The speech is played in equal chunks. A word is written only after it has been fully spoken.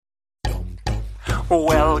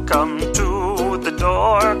Welcome to the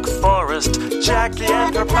Dork Forest. Jackie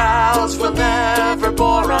and her pals will never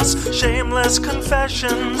bore us. Shameless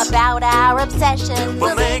confessions about our obsessions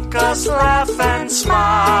will make us laugh and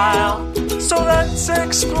smile. So let's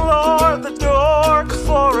explore the Dork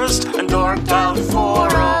Forest and dork out for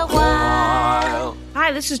a while.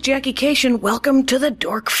 Hi, this is Jackie Cation. Welcome to the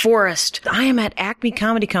Dork Forest. I am at Acme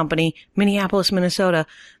Comedy Company, Minneapolis, Minnesota,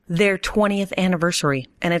 their 20th anniversary.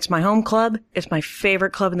 And it's my home club. It's my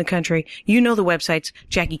favorite club in the country. You know the websites,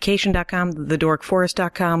 JackieCation.com,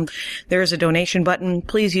 thedorkforest.com. There is a donation button.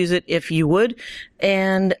 Please use it if you would.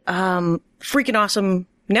 And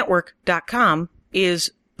freakingawesomenetwork.com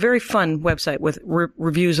is very fun website with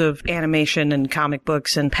reviews of animation and comic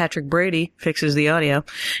books, and Patrick Brady fixes the audio.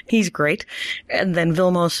 He's great. And then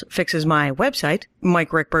Vilmos fixes my website.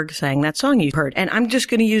 Mike Rickberg sang that song you heard. And I'm just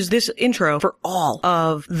going to use this intro for all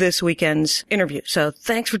of this weekend's interview. So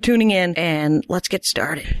thanks for tuning in, and let's get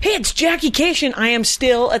started. Hey, it's Jackie Cation. I am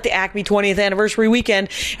still at the Acme 20th anniversary weekend,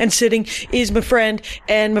 and sitting is my friend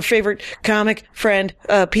and my favorite comic friend,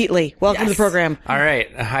 Pete Lee. Welcome to the program. All right.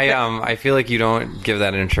 I feel like you don't give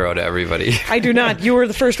that intro to everybody. I do not. You were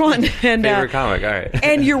the first one. And, favorite comic. All right.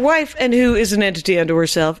 And your wife, and who is an entity unto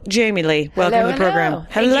herself, Jamie Lee. Welcome to the program.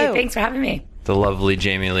 Thank you. Thanks for having me. The lovely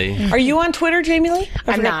Jamie Lee. Are you on Twitter, Jamie Lee?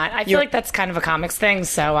 I'm not. I feel like that's kind of a comics thing,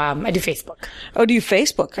 so I do Facebook. Oh, do you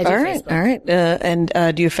Facebook? I do Facebook. All right. And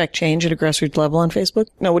do you affect change at a grassroots level on Facebook?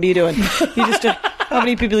 No, what are you doing? You just... How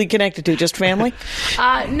many people are you connected to? Just family?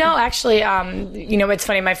 No, actually, it's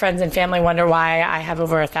funny. My friends and family wonder why I have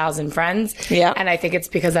over 1,000 friends. Yeah. And I think it's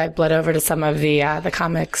because I've bled over to some of the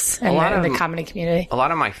comics and the comedy community. A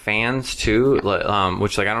lot of my fans, too,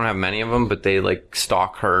 which, I don't have many of them, but they,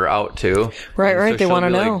 stalk her out, too. Right. So they want to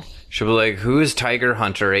know. She'll be like, who is Tiger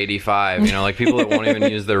Hunter 85? People that won't even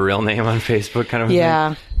use their real name on Facebook kind of thing.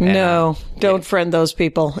 Yeah. No, don't friend those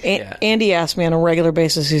people. Andy asks me on a regular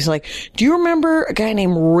basis, he's like, do you remember a guy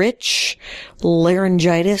named Rich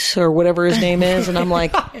Laryngitis or whatever his name is? And I'm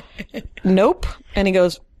like, nope. And he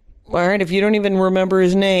goes, all right, if you don't even remember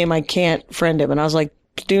his name, I can't friend him. And I was like,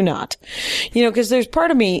 do not. Because there's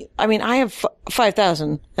part of me, I have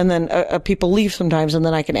 5,000, and then people leave sometimes, and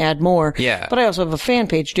then I can add more. Yeah. But I also have a fan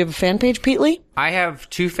page. Do you have a fan page, Pete Lee? I have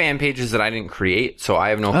 2 fan pages that I didn't create, so I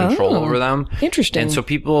have no control over them. Interesting. And so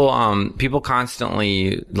people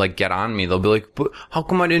constantly get on me. They'll be like, "But how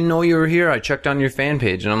come I didn't know you were here? I checked on your fan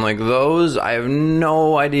page." And I'm like, I have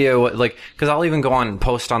no idea what, because I'll even go on and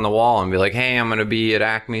post on the wall and be like, "Hey, I'm going to be at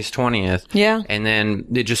Acme's 20th." Yeah. And then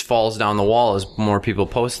it just falls down the wall as more people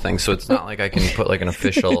post things. So it's not like I can put an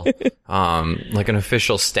official, an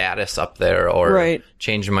official status up there, or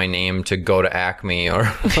change my name to Go to Acme or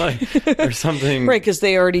something. Right, because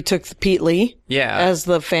they already took the Pete Lee as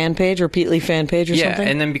the fan page, or Pete Lee fan page or something. Yeah,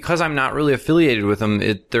 and then because I'm not really affiliated with them,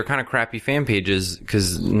 they're kind of crappy fan pages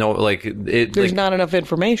because there's not enough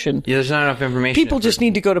information. Yeah, there's not enough information. People just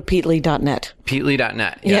need to go to PeteLee.net.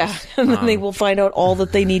 PeteLee.net, yes. Yeah, and then they will find out all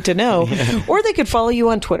that they need to know. Or they could follow you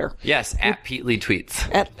on Twitter. Yes, at Pete Lee Tweets.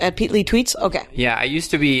 At Pete Lee Tweets? Okay. Yeah, I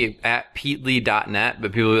used to be at PeteLee.net,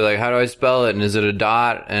 but people would be like, how do I spell it? And is it a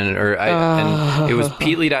dot? And it was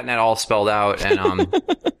PeteLee.net all spelled out.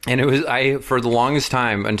 And it was, for the longest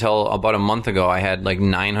time, until about a month ago, I had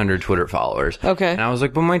 900 Twitter followers. Okay. And I was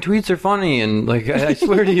like, but my tweets are funny, and I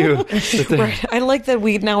swear to you. Right. I like that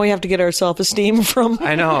we have to get our self-esteem from.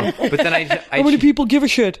 I know. But then how many people give a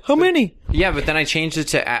shit? How many? Yeah, but then I changed it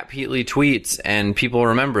to at Pete Lee Tweets, and people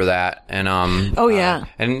remember that. And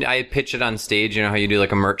and I pitch it on stage, how you do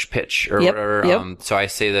a merch pitch or whatever. Yep. So I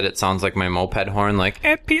say that it sounds like my moped horn,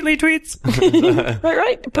 at Pete Lee Tweets.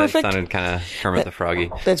 Right. Perfect. That sounded kind of Kermit the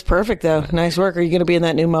Froggy. That's perfect, though. Nice work. Are you going to be in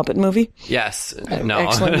that new Muppet movie? Yes. No.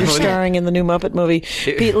 Excellent. You're starring in the new Muppet movie.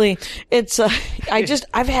 Pete Lee, it's,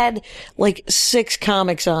 I've had 6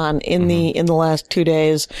 comics on in the last 2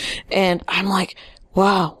 days, and I'm like,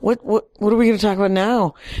 wow, what are we going to talk about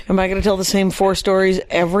now? Am I going to tell the same 4 stories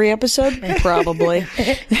every episode? Probably.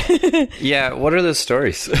 Yeah, what are the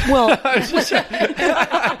stories?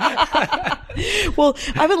 Well,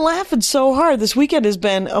 I've been laughing so hard. This weekend has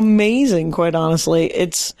been amazing, quite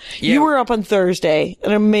honestly. You were up on Thursday,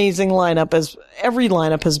 an amazing lineup, as every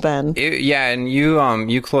lineup has been. And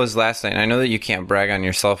you closed last night. And I know that you can't brag on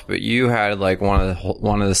yourself, but you had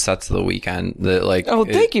one of the sets of the weekend that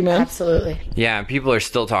thank you, man. Absolutely. Yeah, people are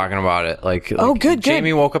still talking about it. Good.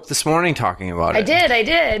 Jamie woke up this morning talking about it. I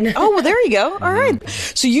did. Oh, well, there you go. All right.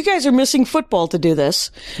 So you guys are missing football to do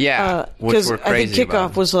this. Yeah, which we're crazy I think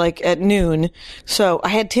kickoff was at noon. So I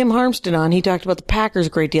had Tim Harmston on. He talked about the Packers a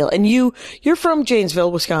great deal. And you're from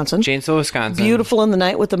Janesville, Wisconsin. Janesville, Wisconsin. Beautiful in the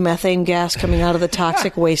night with the methane gas coming out of the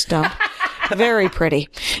toxic waste dump. Very pretty.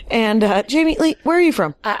 And Jamie Lee, where are you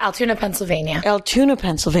from? Altoona, Pennsylvania. Altoona,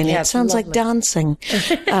 Pennsylvania. Yeah, It it's sounds lovely. like dancing.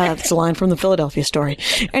 It's a line from the Philadelphia Story.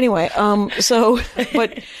 Anyway,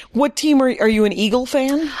 but what team are you an Eagle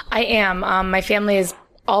fan? I am. My family is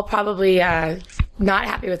all probably not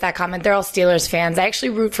happy with that comment. They're all Steelers fans. I actually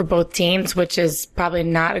root for both teams, which is probably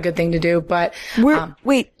not a good thing to do, but...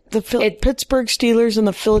 Wait, the Pittsburgh Steelers and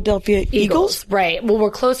the Philadelphia Eagles? Right. Well,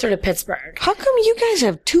 we're closer to Pittsburgh. How come you guys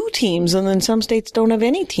have two teams and then some states don't have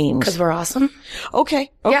any teams? Because we're awesome.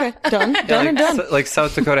 Okay. Yeah. Done and done. Like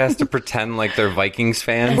South Dakota has to pretend like they're Vikings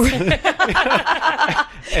fans.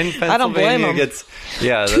 And Pennsylvania I don't blame 'em. gets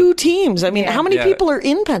Two teams. I mean, how many Yeah. people are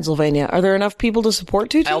in Pennsylvania? Are there enough people to support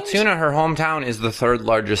two teams? Altoona, her hometown, is the third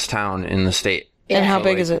largest town in the state. And how Yeah.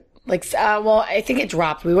 big is it? Well, I think it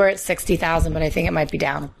dropped. We were at 60,000, but I think it might be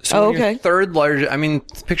down. So when you're okay. third largest. I mean,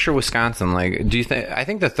 picture Wisconsin. Like, do you think? I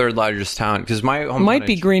think the third largest town, because my hometown Might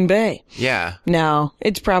be Green Bay. Yeah. No,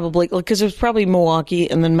 it's probably, because it's probably Milwaukee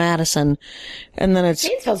and then Madison. And then it's,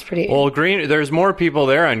 Gainesville's pretty... Well, there's more people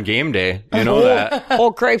there on game day. You know that.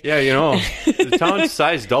 oh, great. Yeah, you know, the town's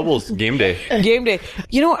size doubles game day. Game day.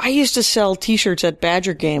 You know, I used to sell T-shirts at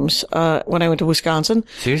Badger games when I went to Wisconsin.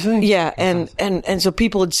 Seriously? Yeah, and so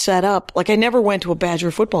people had set up. Like, I never went to a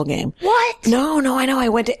Badger football game. What? No, I know. I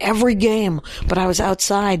went to every game, but I was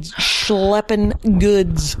outside schlepping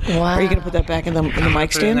goods. Wow. Are you going to put that back in the mic Put it in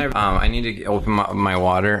stand? there. I need to open my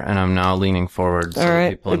water, and I'm now leaning forward so All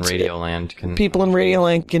right. people in Radio Land can. People in Radio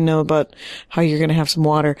Land can know about how you're going to have some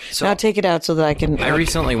water. Now take it out so that I can. I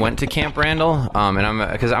recently went to Camp Randall,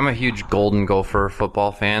 and because I'm a huge Golden Gopher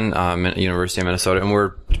football fan, at University of Minnesota, and we're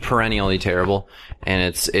perennially terrible, and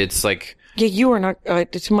it's like. Yeah, you are not.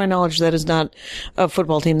 To my knowledge, that is not a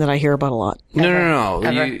football team that I hear about a lot. No.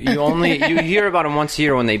 You hear about them once a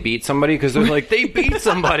year when they beat somebody, because they're like, they beat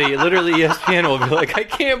somebody. Literally, ESPN will be like, I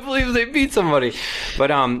can't believe they beat somebody. But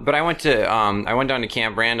I went down to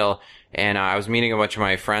Camp Randall, and I was meeting a bunch of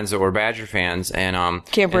my friends that were Badger fans, and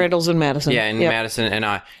Camp Randall's in Madison. Yeah, in Yep. Madison.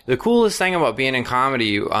 And the coolest thing about being in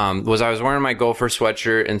comedy was I was wearing my Gopher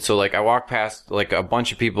sweatshirt, and so like I walked past like a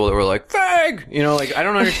bunch of people that were like, "Fag!" You know, like I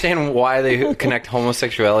don't understand why they connect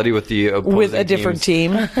homosexuality with the opposing With a different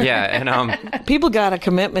teams. team. Yeah, and People got a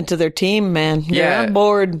commitment to their team, man. They're Yeah. on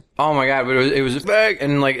board. oh my god, but it was fag,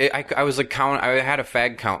 and like I was like I had a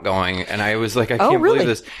fag count going, and I was like, I can't really? believe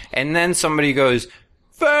this. And then somebody goes,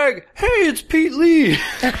 "Fag, hey, it's Pete Lee."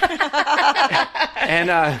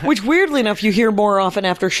 And Which, weirdly enough, you hear more often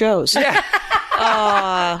after shows. yeah.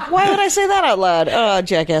 Why would I say that out loud?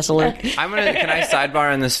 Jackass alert. Can I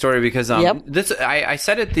sidebar on this story, because Yep. I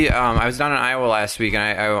said at the I was down in Iowa last week,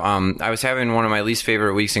 and I was having one of my least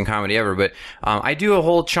favorite weeks in comedy ever, but I do a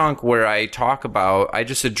whole chunk where I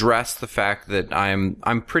just address the fact that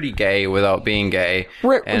I'm pretty gay without being gay.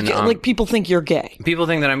 And Like, people think you're gay. people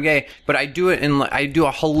think that I'm gay, but I do it I do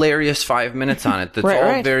a hilarious 5 minutes on it that's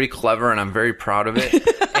Right. very clever, and I'm very proud of it.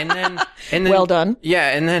 and then Well done. Yeah,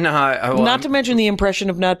 and then Not to mention the impression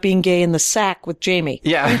of not being gay in the sack with Jamie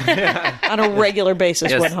yeah. on a regular basis,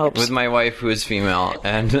 Yes, one hopes. with my wife, who is female,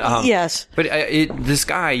 and Yes. But this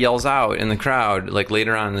guy yells out in the crowd, like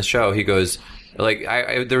later on in the show, he goes, like,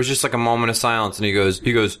 there was just like a moment of silence, and he goes,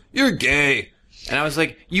 "You're gay," and I was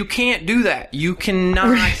like, "You can't do that. You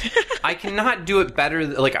cannot. I cannot do it better.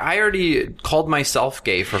 Like, I already called myself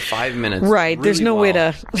gay for 5 minutes. Right. There's really no way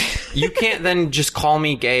well. to. You can't then just call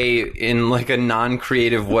me gay in like a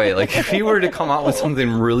non-creative way. Like, if he were to come out with something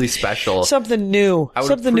really special, Something new. I would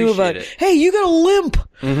Something new about, appreciate it. hey, you got a limp.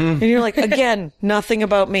 And you're like, again, nothing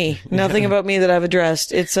about me. Nothing about me that I've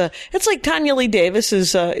addressed. It's like Tanya Lee Davis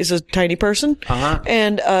is a tiny person.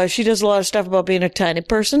 And, she does a lot of stuff about being a tiny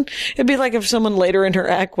person. It'd be like if someone later in her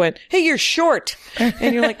act went, hey, you're short.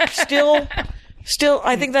 And you're like, Still,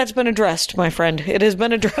 I think that's been addressed, my friend. It has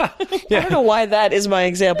been addressed. I don't know why that is my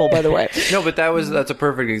example, by the way. No, but that's a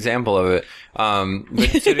perfect example of it.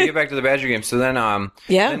 But so to get back to the Badger game, so then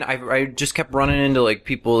then I just kept running into like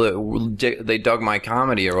people that they dug my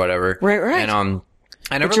comedy or whatever. Right. And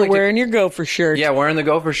I never But you're liked wearing your Gopher shirt. Yeah, wearing the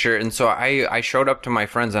Gopher shirt, and so I showed up to my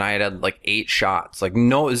friends, and I had like 8 shots, like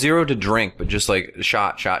zero to drink, but just like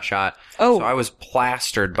shot. Oh. So I was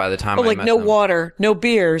plastered by the time I like met no them. water, no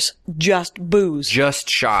beers, just booze. Just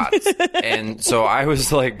shots. And so I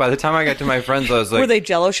was like, by the time I got to my friends, I was like, Were they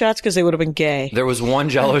Jello shots? Because they would have been gay. there was one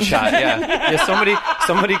Jello shot. Yeah.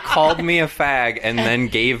 Somebody called me a fag and then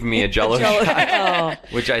gave me a Jello shot,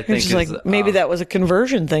 which I think It's is like maybe that was a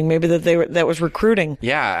conversion thing. Maybe that was recruiting.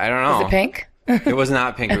 Yeah, I don't know. Is it pink? It was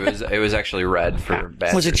not pink. It was actually red for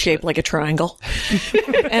badgers. Was it shaped like a triangle?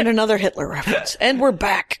 And another Hitler reference. And we're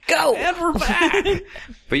back. Go. And we're back.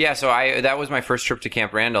 But yeah, so that was my first trip to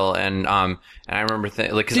Camp Randall, and I remember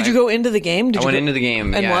Did you go into the game? I went into the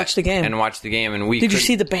game and watch the game. And Did you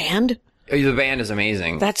see the band? The band is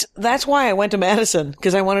amazing. That's why I went to Madison,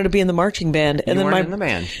 because I wanted to be in the marching band. And you then weren't in the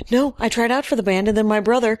band. No, I tried out for the band, and then my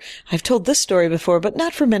brother, I've told this story before, but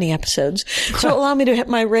not for many episodes. So allow me to hit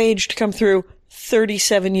my rage to come through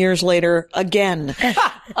 37 years later again.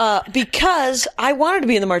 Because I wanted to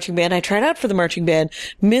be in the marching band. I tried out for the marching band,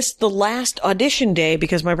 missed the last audition day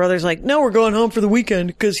because my brother's like, no, we're going home for the weekend,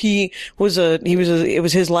 because it was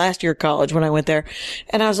his last year of college when I went there.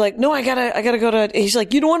 And I was like, no, I gotta go to, he's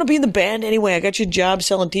like, you don't want to be in the band anyway. I got you a job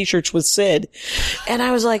selling t-shirts with Sid. And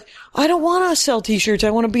I was like, I don't want to sell t-shirts.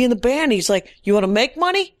 I want to be in the band. He's like, you want to make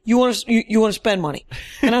money? You want to spend money?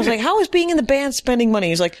 And I was like, how is being in the band spending money?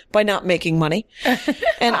 He's like, by not making money.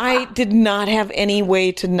 And I did not have any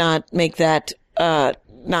way to not make that,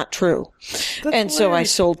 not true. So I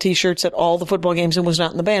sold t-shirts at all the football games and was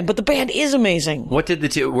not in the band. But the band is amazing. What did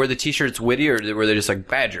were the t-shirts witty, or were they just like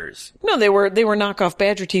Badgers? No, they were knockoff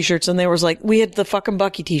Badger t-shirts, and there was like, we had the fucking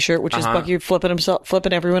Bucky t-shirt, which is Bucky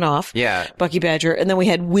flipping everyone off. Yeah. Bucky Badger. And then we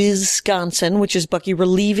had Wisconsin, which is Bucky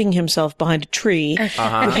relieving himself behind a tree.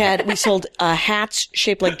 We sold hats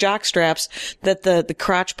shaped like jock straps that the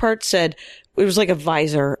crotch part said, it was like a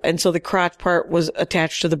visor, and so the crotch part was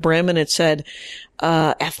attached to the brim, and it said,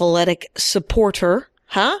 athletic supporter.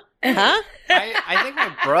 Huh? I think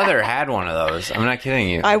my brother had one of those. I'm not kidding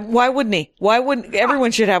you. Why wouldn't he?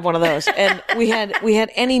 Everyone should have one of those. And we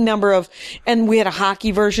had any number of, and we had a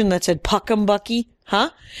hockey version that said Puck'em Bucky. Huh?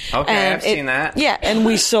 Okay, and I've seen that. Yeah, and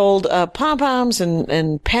we sold pom-poms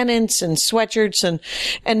and pennants and sweatshirts,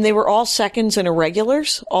 and they were all seconds and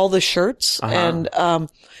irregulars, all the shirts. And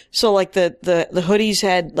so like the hoodies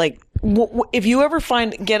had like, if you ever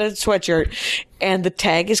get a sweatshirt and the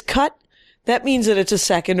tag is cut, that means that it's a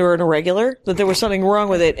second or an irregular, that there was something wrong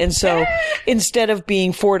with it. And so instead of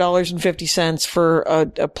being $4.50 for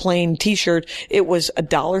a plain t-shirt, it was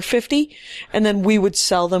 $1.50. And then we would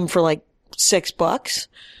sell them for like $6.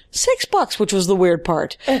 $6, which was the weird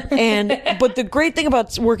part. But the great thing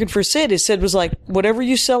about working for Sid is Sid was like, whatever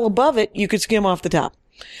you sell above it, you could skim off the top.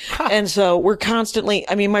 And so we're constantly,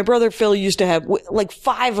 my brother Phil used to have, like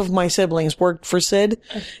 5 of my siblings worked for Sid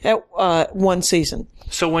at one season.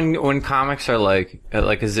 So when comics are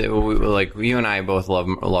is it like you and I both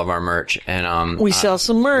love our merch, and we sell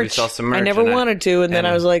some merch. I never wanted to, and then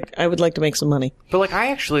I was like, I would like to make some money. But like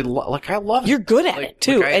I actually I love it. You're good at it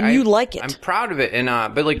too, and you like it. I'm proud of it, and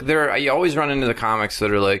but like you always run into the comics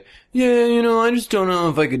that are like, yeah, I just don't know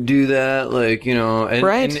if I could do that,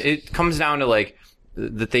 right. And it comes down to like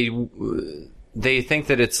that they think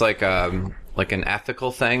that it's like an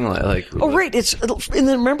ethical thing, right. It's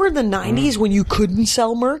remember in the 90s when you couldn't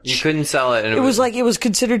sell merch? You couldn't sell it, and it was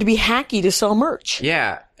considered to be hacky to sell merch.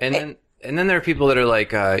 Yeah, and then there are people that are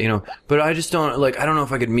like, but I just don't I don't know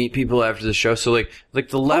if I could meet people after the show. So like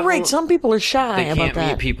the level. Oh, right. Some people are shy about that. They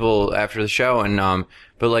can't meet people after the show, and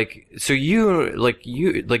but so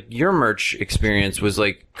your merch experience was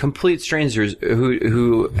like complete strangers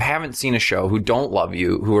who haven't seen a show, who don't love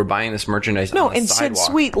you, who are buying this merchandise. No, on the and sidewalk.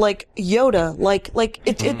 Sid Sweet, like Yoda,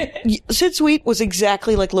 Sid Sweet was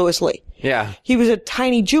exactly like Louis Lee. Yeah. He was a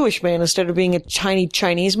tiny Jewish man instead of being a tiny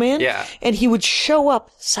Chinese man. Yeah. And he would show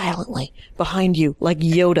up silently behind you like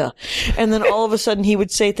Yoda. And then all of a sudden he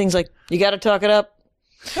would say things like, you gotta talk it up.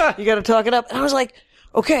 You gotta talk it up. And I was like,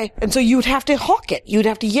 okay. And so you would have to hawk it. You'd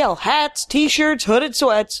have to yell, hats, t-shirts, hooded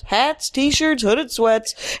sweats, hats, t-shirts, hooded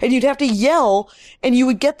sweats. And you'd have to yell, and he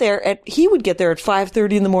would get there at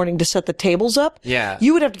 5:30 in the morning to set the tables up. Yeah.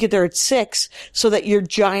 You would have to get there at 6 so that your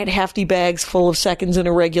giant hefty bags full of seconds and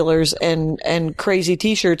irregulars and crazy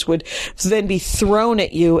t-shirts would then be thrown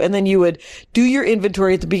at you. And then you would do your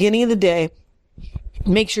inventory at the beginning of the day.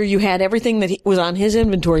 Make sure you had everything that was on his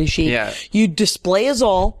inventory sheet. Yeah. You display as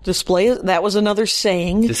all. That was another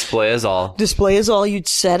saying. Display as all. Display as all. You'd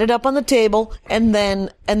set it up on the table, and then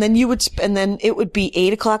it would be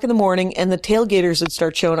 8:00 in the morning, and the tailgaters would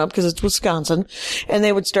start showing up because it's Wisconsin, and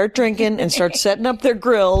they would start drinking and start setting up their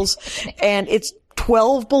grills, and it's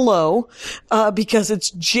 12 below, because it's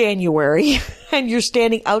January, and you're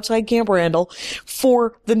standing outside Camp Randall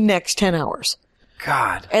for the next 10 hours.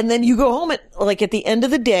 God. And then you go home at the end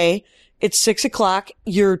of the day, it's 6:00.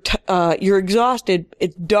 You're you're exhausted.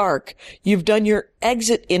 It's dark. You've done your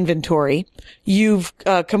exit inventory. You've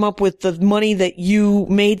come up with the money that you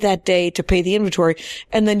made that day to pay the inventory,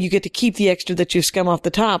 and then you get to keep the extra that you scum off the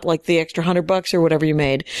top, like the extra $100 or whatever you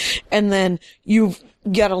made, and then you've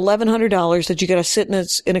got $1,100 that you got to sit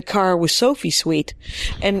in a car with Sophie Sweet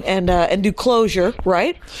and do closure,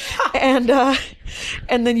 right? And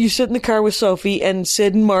then you sit in the car with Sophie, and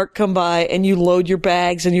Sid and Mark come by, and you load your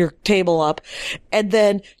bags and your table up, and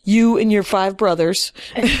then you and your 5 brothers.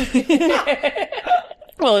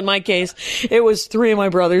 Well, in my case, it was 3 of my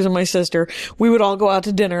brothers and my sister. We would all go out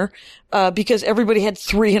to dinner, because everybody had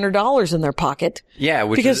 $300 in their pocket. Yeah,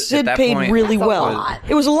 because Sid paid really well.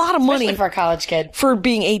 It was a lot of money. Especially for a college kid. For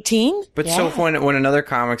being 18. But so when another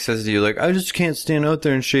comic says to you, like, I just can't stand out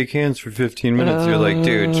there and shake hands for 15 minutes, you're like,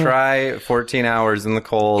 dude, try 14 hours in the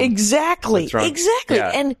cold. Exactly.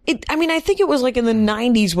 Yeah. And I think it was like in the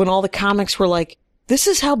 90s when all the comics were like, this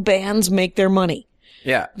is how bands make their money.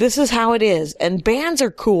 Yeah. This is how it is. And bands are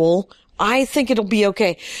cool. I think it'll be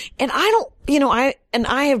okay. And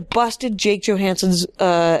I have busted Jake Johansson's,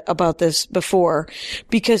 about this before,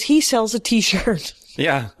 because he sells a t-shirt.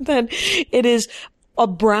 Yeah. That it is a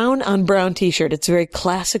brown on brown t-shirt. It's very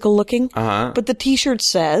classical looking. Uh-huh. But the t-shirt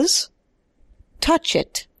says, touch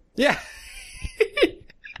it. Yeah.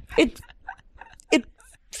 It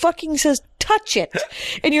fucking says, touch it.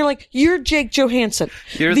 And you're like, you're Jake Johansson.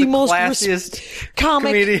 You're the most classiest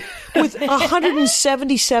comic comedian. with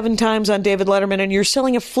 177 times on David Letterman, and you're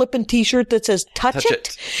selling a flippin' t-shirt that says touch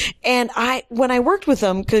it. And when I worked with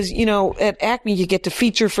him, because, at Acme you get to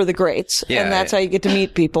feature for the greats, and that's how you get to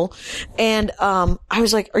meet people. And I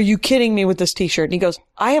was like, are you kidding me with this t-shirt? And he goes,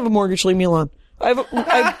 I have a mortgage, leave me alone. I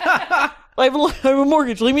have a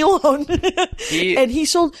mortgage, leave me alone. And he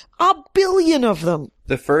sold 1 billion of them.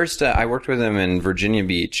 The first, I worked with him in Virginia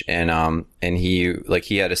Beach, and he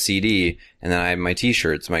had a CD, and then I had my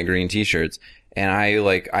t-shirts, my green t-shirts, and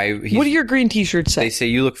what do your green t-shirts say? They say,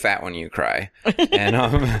 you look fat when you cry. And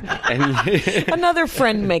another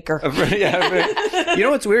friend maker. Yeah. You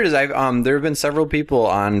know what's weird is there have been several people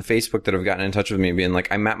on Facebook that have gotten in touch with me being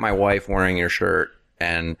like, I met my wife wearing your shirt.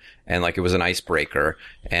 And like it was an icebreaker,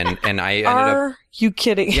 and I ended up. Are you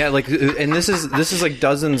kidding? Yeah, like, and this is like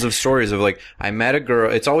dozens of stories of like, I met a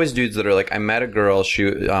girl. It's always dudes that are like, I met a girl. She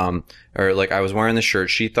or like I was wearing the shirt.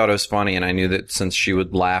 She thought it was funny, and I knew that since she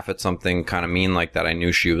would laugh at something kind of mean like that, I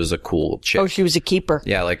knew she was a cool chick. Oh, she was a keeper.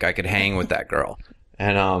 Yeah, like I could hang with that girl.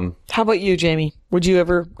 And how about you, Jamie? Would you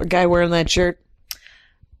ever a guy wearing that shirt?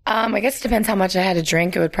 I guess it depends how much I had to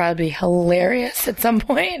drink. It would probably be hilarious at some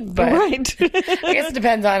point, but right. I guess it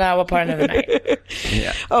depends on what part of the night.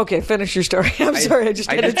 Yeah. Okay, finish your story. I'm sorry, I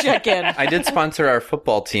just had to check in. I did sponsor our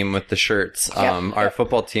football team with the shirts. Our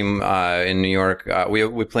football team in New York,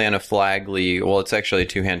 we play in a flag league. Well, it's actually a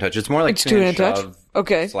two-hand touch. It's more like two-hand shove.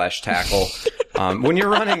 Okay. / tackle. When you're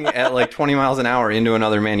running at like 20 miles an hour into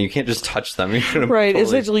another man, you can't just touch them. You're gonna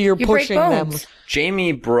essentially you're pushing them.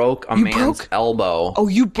 Jamie broke a man's elbow. Oh,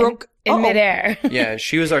 you broke in midair. Yeah,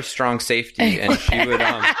 she was our strong safety, and she would.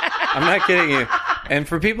 I'm not kidding you. And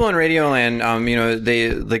for people in Radioland,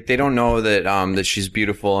 they don't know that that she's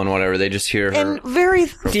beautiful and whatever. They just hear her and very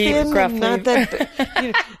thin, gruffly. Not that.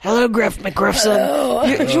 Hello, Gruff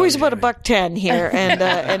McGruffson. She weighs about $110 here, and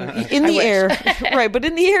in the air, right? But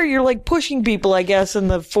in the air, you're like pushing people, I guess, in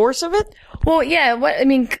the force of it. Well, yeah.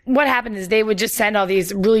 What happened is they would just send all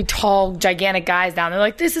these really tall, gigantic guys down. They're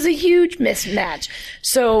like, this is a huge mismatch.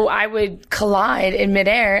 So I would collide in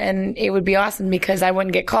midair, and it would be awesome because I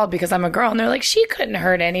wouldn't get called because I'm a girl. And they're like, she couldn't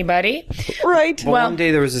hurt anybody. Right. Well, one day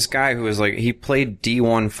there was this guy who was like, he played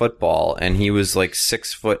D1 football, and he was like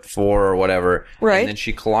 6'4" or whatever. Right. And then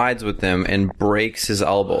she collides with him and breaks his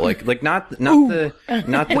elbow. Like not the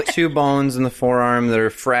 2 bones in the forearm that are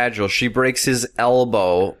fragile. She breaks his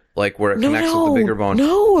elbow. Like where it connects with the bigger bone.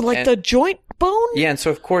 The joint bone? Yeah, and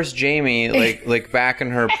so of course Jamie, like back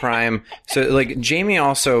in her prime, so like Jamie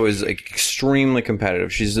also is like extremely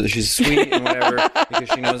competitive. She's sweet and whatever because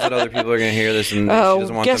she knows that other people are going to hear this and she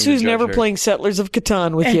doesn't want guess them to who's judge never her. playing Settlers of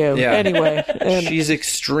Catan with you? Yeah. Anyway, she's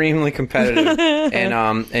extremely competitive,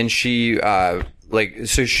 and she.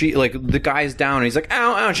 So she, like, the guy's down, and he's like,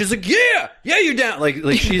 ow, ow. She's like, yeah, you're down. Like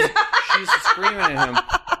she's screaming at him.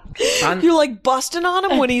 You're like busting on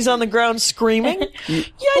him when he's on the ground screaming.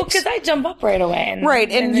 Well, because I jump up right away.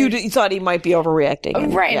 And you thought he might be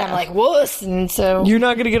overreacting. Right. Yeah. And I'm like, wuss. And so. You're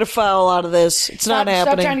not going to get a foul out of this. It's not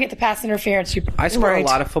happening. Stop trying to get the pass interference. I score a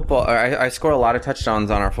lot of football. I score a lot of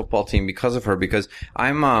touchdowns on our football team because of her. Because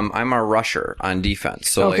I'm a rusher on defense.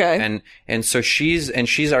 So and so she's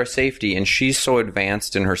our safety, and she's so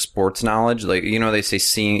advanced in her sports knowledge. Like, you know, they say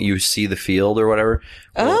you see the field or whatever.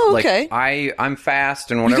 Oh, okay. Like, I'm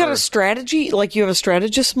fast and whatever. You got a strategy? Like, you have a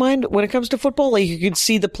strategist's mind when it comes to football? Like, you can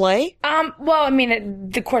see the play? Well, I mean,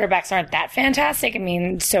 the quarterbacks aren't that fantastic. I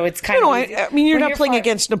mean, so it's kind of... I mean, you're not playing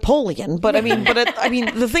against Napoleon, but I mean,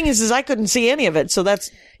 the thing is I couldn't see any of it, so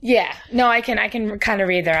that's... Yeah. No, I can kind of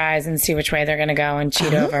read their eyes and see which way they're going to go and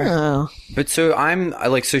cheat over. But so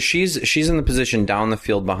she's in the position down the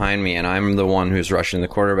field behind me, and I'm the one who's rushing the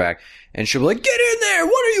quarterback. And she'll be like, "Get in there!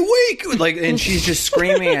 What are you weak?" Like, and she's just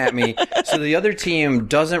screaming at me. So the other team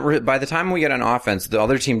doesn't. By the time we get on offense, the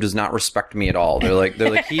other team does not respect me at all. They're like,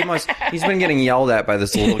 he's been getting yelled at by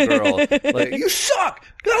this little girl. Like, "You suck!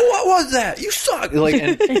 What was that? You suck!" Like,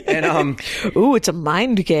 and ooh, it's a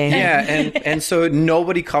mind game. Yeah, and so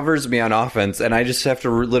nobody covers me on offense, and I just have to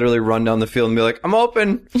literally run down the field and be like, "I'm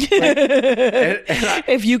open." Like,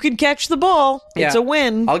 if you can catch the ball, it's a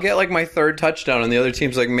win. I'll get like my third touchdown, and the other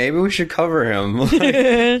team's like, "Maybe we should cover him."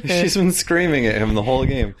 Like, she's been screaming at him the whole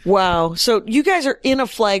game. Wow. So you guys are in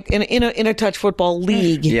a touch football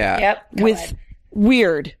league. Yeah. Yep. With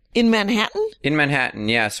weird in Manhattan? In Manhattan,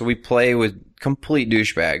 yeah. So we play with complete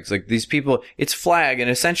douchebags. Like, these people, it's flag, and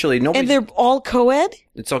essentially nobody. And they're all co-ed?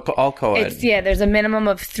 It's all co-ed. There's a minimum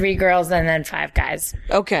of 3 girls and then 5 guys.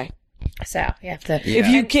 Okay. So you have to. Yeah. If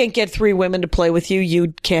you can't get 3 women to play with you,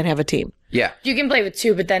 you can't have a team. Yeah. You can play with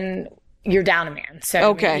 2, but then you're down a man.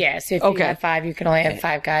 So okay. Yeah. So if you have 5, you can only have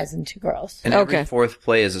 5 guys and 2 girls. And every fourth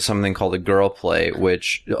play is something called a girl play,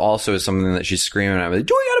 which also is something that she's screaming at me. Like,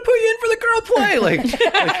 "Do we got to put you in for the girl play?"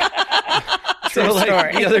 So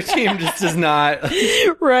the other team just does not.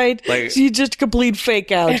 Right. Like, so you just complete fake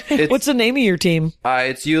out. What's the name of your team?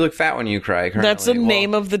 It's You Look Fat When You Cry. Currently. That's the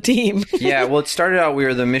name of the team. Yeah. Well, it started out, we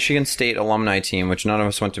were the Michigan State alumni team, which none of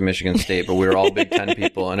us went to Michigan State, but we were all Big Ten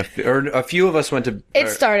people, and a few of us went to. It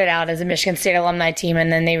started out as a Michigan State alumni team, and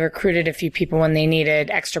then they recruited a few people when they needed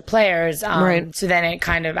extra players. Right. So then it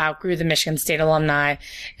kind of outgrew the Michigan State alumni,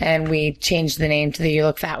 and we changed the name to the You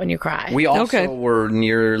Look Fat When You Cry. We also were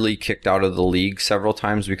nearly kicked out of the league several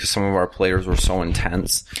times because some of our players were so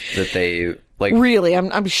intense that they like. Really,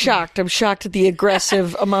 I'm shocked. I'm shocked at the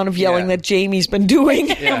aggressive amount of yelling that Jamie's been doing.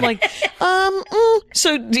 Yeah. I'm like,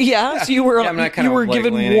 So you were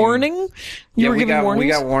given warning. We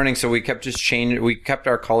got warning, so we kept just changing. We kept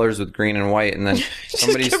our colors with green and white, and then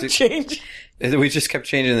somebody we just kept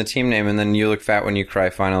changing the team name, and then You Look Fat When You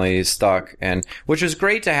Cry finally stuck, and which was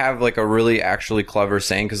great to have like a really actually clever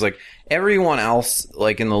saying, because like everyone else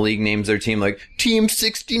like in the league names their team like Team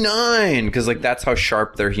 69 because like that's how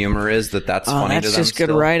sharp their humor is. That's funny to them. That's just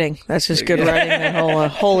good writing. That's just good writing. That whole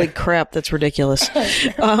holy crap, that's ridiculous.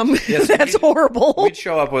 That's horrible. We'd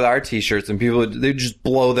show up with our T-shirts and people they'd just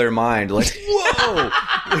blow their mind like, whoa,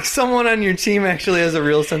 like someone on your team actually has a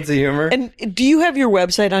real sense of humor. And do you have your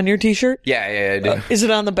website on your T-shirt? Yeah, I do. Is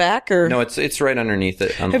it on the back or no? It's right underneath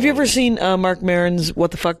it. Have you ever seen Mark Maron's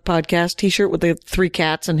What the Fuck podcast T-shirt with the 3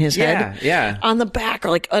 cats in his head? Yeah. On the back, or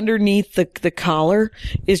like underneath the collar,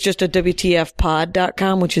 is just a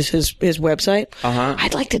WTFpod.com, which is his website.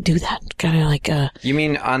 I'd like to do that. Kind of like You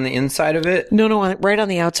mean on the inside of it? No, right on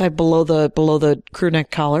the outside, below the crew neck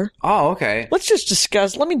collar. Oh, okay. Let's just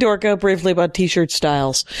discuss. Let me dork out briefly about T-shirt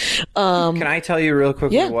styles. Can I tell you real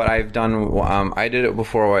quickly what I've done? I did it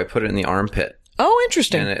before where I put it in the armpit. Oh,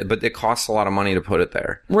 interesting. But it costs a lot of money to put it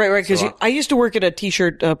there. Right. Because I used to work at a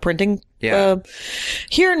T-shirt printing.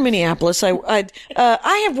 Here in Minneapolis, I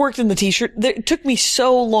have worked in the T-shirt. It took me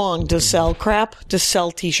so long to sell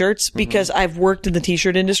T-shirts because I've worked in the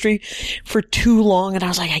T-shirt industry for too long, and I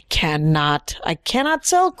was like, I cannot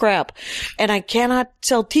sell crap, and I cannot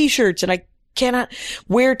sell T-shirts, and I cannot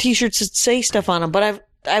wear T-shirts that say stuff on them. But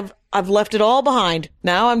I've left it all behind.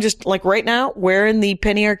 Now I'm just like right now wearing the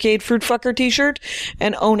Penny Arcade Fruit Fucker T-shirt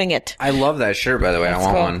and owning it. I love that shirt, by the way. I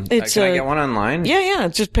want one. Can I get one online? Yeah.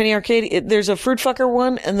 It's just Penny Arcade. There's a Fruit Fucker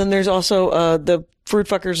one, and then there's also the Fruit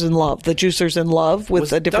Fuckers in Love, the Juicers in Love with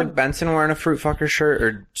was a different. Doug Benson wearing a Fruit Fucker shirt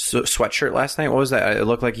or sweatshirt last night? What was that? It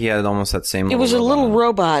looked like he had almost that same. It was a little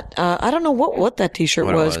robot. I don't know what that T-shirt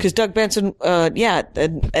was because Doug Benson.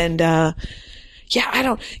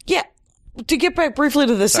 To get back briefly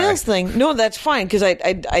to the sales thing, no, that's fine because I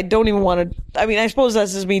don't even want to. I mean, I suppose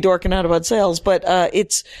that's just me dorking out about sales, but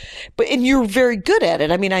and you're very good at it.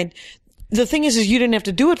 I mean, the thing is you didn't have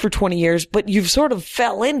to do it for 20 years, but you've sort of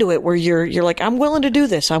fell into it where you're like, I'm willing to do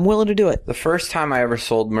this. I'm willing to do it. The first time I ever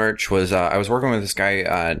sold merch was I was working with this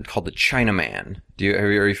guy called the Chinaman.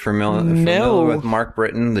 Are you familiar with Mark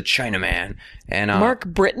Britton, the Chinaman? And Mark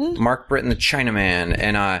Britton, the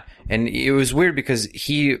Chinaman, and it was weird because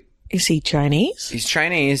is he Chinese? He's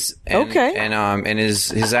Chinese. And, okay. And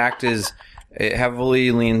his act is. It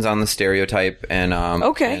heavily leans on the stereotype and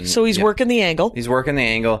so he's working the angle. He's working the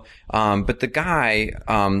angle. But the guy,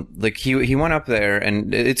 like he went up there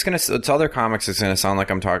and it's other comics. It's going to sound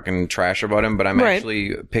like I'm talking trash about him, but I'm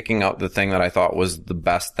actually picking up the thing that I thought was the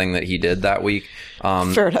best thing that he did that week.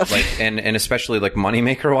 Fair enough. Like, and especially like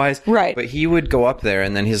moneymaker wise. Right. But he would go up there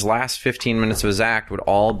and then his last 15 minutes of his act would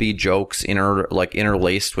all be jokes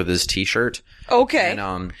interlaced with his t-shirt. Okay.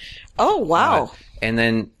 And, oh, wow. And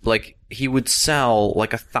then like, he would sell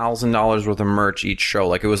like $1,000 worth of merch each show.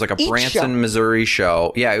 Like it was like a Branson, Missouri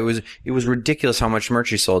show. Yeah, it was ridiculous how much merch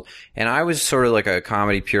he sold. And I was sort of like a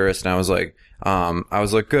comedy purist, and I was like, oh,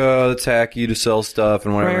 it's hacky to sell stuff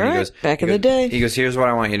and whatever. Right. And he goes, back in the day. He goes, here's what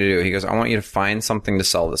I want you to do. He goes, I want you to find something to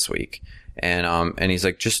sell this week. And he's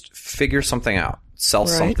like, just figure something out. Sell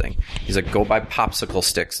something. He's like, go buy popsicle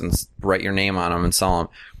sticks and write your name on them and sell them.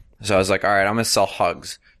 So I was like, all right, I'm going to sell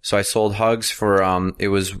hugs. So I sold hugs for, it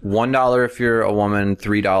was $1 if you're a woman,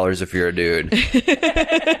 $3 if you're a dude.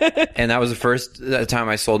 And that was the first time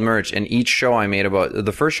I sold merch. And each show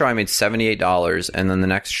the first show I made $78. And then the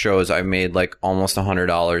next shows I made like almost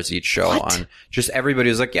 $100 each show. What? On just everybody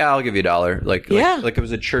was like, yeah, I'll give you $1. Like it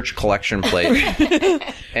was a church collection plate.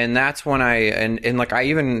 And that's when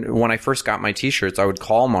when I first got my t-shirts, I would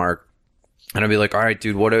call Mark. And I'd be like, all right,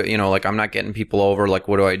 dude, like, I'm not getting people over. Like,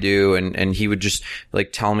 what do I do? And he would just,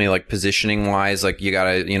 like, tell me, like, positioning wise, like, you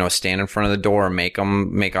gotta, stand in front of the door, make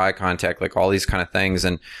eye contact, like, all these kind of things.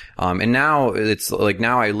 And now it's, like,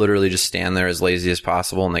 now I literally just stand there as lazy as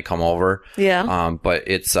possible and they come over. Yeah. But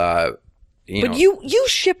it's, But you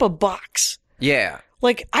ship a box. Yeah.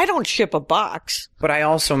 Like, I don't ship a box. But I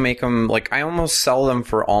also make them, like, I almost sell them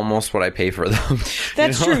for almost what I pay for them.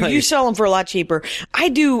 That's true. Like, you sell them for a lot cheaper. I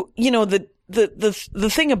do, the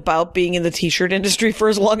thing about being in the t-shirt industry for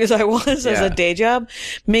as long as I was as a day job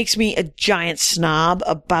makes me a giant snob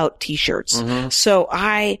about t-shirts. Mm-hmm. So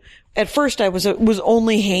at first I was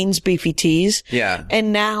only Hanes Beefy Tees. Yeah.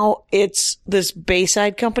 And now it's this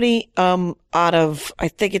Bayside company, I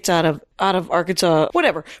think it's out of Arkansas,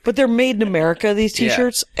 whatever. But they're made in America, these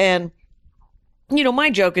t-shirts. Yeah. And my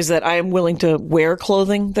joke is that I am willing to wear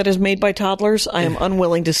clothing that is made by toddlers. I am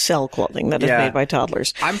unwilling to sell clothing that is made by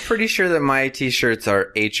toddlers. I'm pretty sure that my t-shirts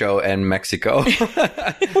are HON Mexico.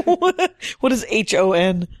 What is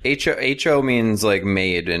HON? HO means like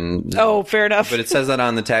made and... Oh, fair enough. But it says that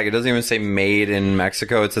on the tag. It doesn't even say made in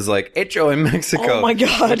Mexico. It says like HON Mexico. Oh my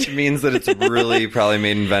God. Which means that it's really probably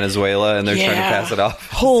made in Venezuela and they're trying to pass it off.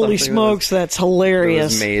 Holy smokes, that's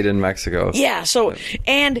hilarious. It was made in Mexico. Yeah, so,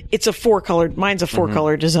 and it's a mine's a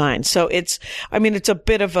four-color design. So it's a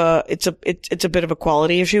bit of a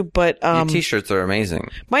quality issue, but, your t-shirts are amazing.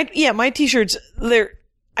 My t-shirts,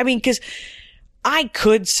 because I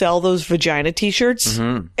could sell those vagina t-shirts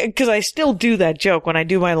because I still do that joke when I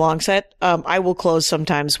do my long set. I will close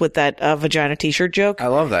sometimes with that vagina t-shirt joke. I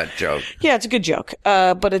love that joke. Yeah, it's a good joke.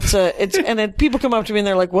 But it's and then people come up to me and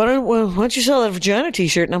they're like, why don't you sell that vagina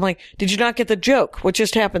t-shirt? And I'm like, did you not get the joke? What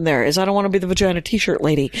just happened there is I don't want to be the vagina t-shirt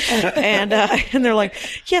lady. And they're like,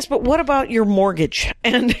 yes, but what about your mortgage?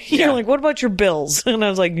 And you're like, what about your bills? And I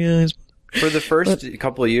was like, yeah. For the first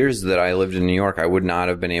couple of years that I lived in New York, I would not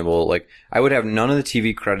have been able, I would have none of the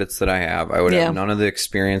TV credits that I have. I would have none of the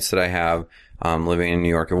experience that I have living in New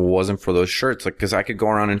York if it wasn't for those shirts. Because I could go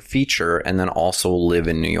around and feature and then also live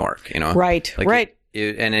in New York, Right, right.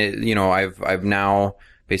 I've now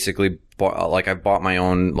basically I've bought my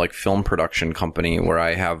own film production company where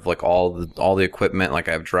I have all the equipment. Like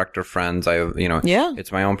I have director friends. I have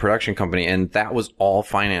it's my own production company, and that was all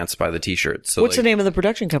financed by the t-shirts. So what's the name of the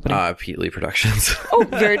production company? Peatley Productions. Oh,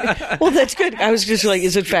 very well. That's good. I was just like,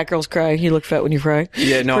 is it Fat Girls Cry? You look fat when you cry.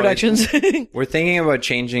 Yeah, no. Productions. We're thinking about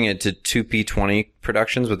changing it to 2P20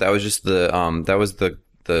 Productions, but that was just the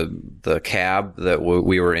cab that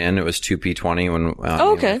we were in. It was 2P20 when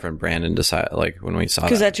my friend Brandon decided, when we saw that.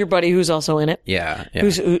 Because that's your buddy who's also in it. Yeah.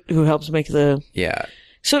 Who helps make the... Yeah.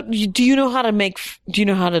 So do you know how to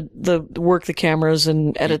work the cameras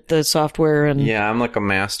and edit the software and... Yeah, I'm like a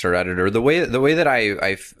master editor. The way that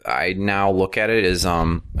I now look at it is,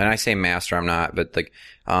 and I say master, I'm not, but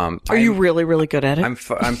are you really, really good at it? I'm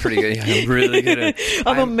pretty good. I'm really good at it.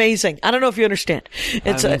 I'm amazing. I don't know if you understand.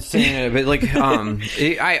 I'm not saying it, but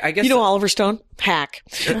I guess... You know Oliver Stone? Hack.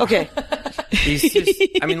 Okay. He's just,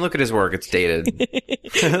 I mean, look at his work. It's dated.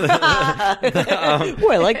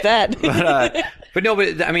 I like that. But no,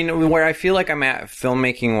 but I mean, where I feel like I'm at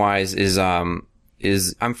filmmaking wise is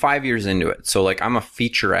I'm 5 years into it. So like I'm a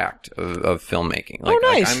feature act of filmmaking. Like,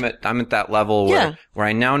 nice. Like I'm at that level where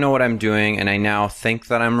I now know what I'm doing and I now think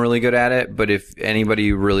that I'm really good at it. But if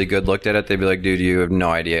anybody really good looked at it, they'd be like, dude, you have no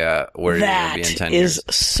idea where you're going to be in 10 years. That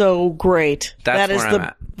is so great. That's where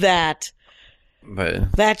I'm at.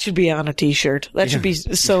 But that should be on a t-shirt. That should be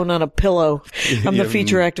sewn on a pillow. I'm the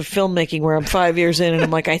feature act of filmmaking where I'm 5 years in and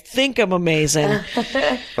I'm like, I think I'm amazing.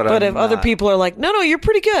 But if other people are like, no, you're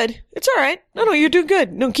pretty good. It's all right. No, you're doing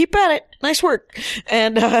good. No, keep at it. Nice work.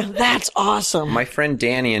 And that's awesome. My friend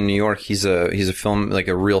Danny in New York, he's a film, like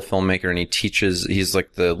a real filmmaker, and he's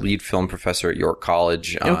like the lead film professor at York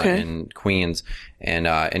College in Queens.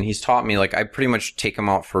 And he's taught me, like, I pretty much take him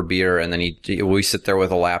out for beer, and then we sit there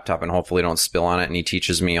with a laptop and hopefully don't spill on it, and he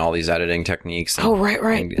teaches me all these editing techniques. And,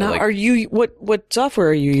 right. Now, what software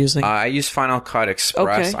are you using? I use Final Cut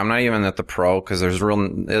Express. Okay. I'm not even at the Pro, because there's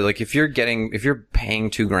like, if you're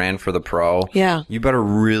paying $2,000 for the Pro, you better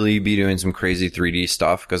really be doing some crazy 3D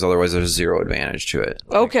stuff, because otherwise there's zero advantage to it.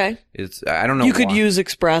 Like, okay. I don't know. You could use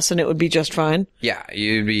Express and it would be just fine. Yeah,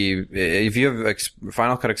 if you have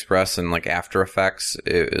Final Cut Express and like After Effects,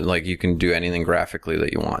 like you can do anything graphically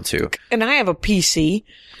that you want to. And I have a PC.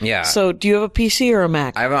 Yeah. So do you have a PC or a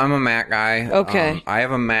Mac? I'm a Mac guy. Okay. I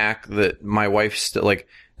have a Mac that my wife still like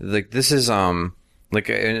this is like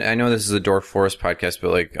I know this is a Dork Forest podcast,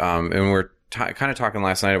 but like and we're kind of talking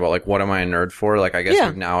last night about like what am I a nerd for? Like I guess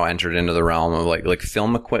we've now entered into the realm of like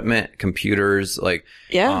film equipment, computers, like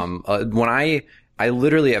when I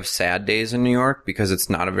literally have sad days in New York because it's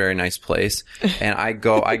not a very nice place. And I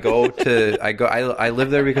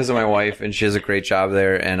live there because of my wife, and she has a great job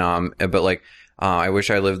there. And, but like, I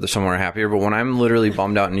wish I lived somewhere happier. But when I'm literally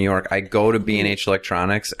bummed out in New York, I go to B&H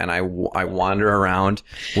Electronics and I wander around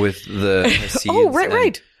with the seeds.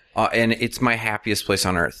 Right. And it's my happiest place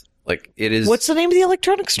on earth. Like it is. What's the name of the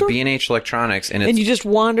electronics store? B&H Electronics, and you just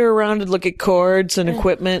wander around and look at cords and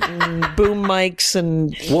equipment and boom mics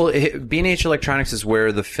and. Well, B&H Electronics is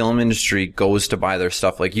where the film industry goes to buy their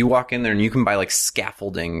stuff. Like you walk in there and you can buy like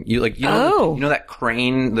scaffolding. You know that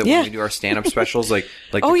crane that when we do our stand-up specials, like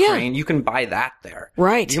the crane. You can buy that there.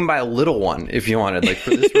 Right. You can buy a little one if you wanted. Like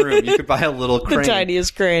for this room, you could buy a little crane, the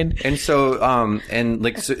tiniest crane. And so,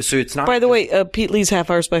 so it's not. By the way, Pete Lee's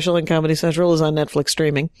half-hour special on Comedy Central is on Netflix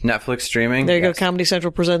streaming. Netflix streaming. There you go. Comedy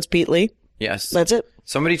Central presents Pete Lee. Yes. That's it.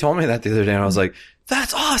 Somebody told me that the other day and I was like,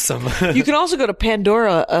 that's awesome. You can also go to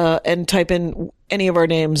Pandora and type in any of our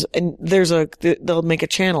names and they'll make a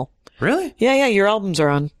channel. Really? Yeah. Your albums are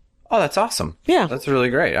on. Oh, that's awesome. Yeah. That's really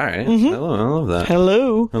great. All right. Mm-hmm. I love that.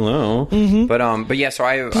 Hello. Mm-hmm. But yeah,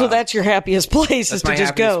 so that's your happiest place is to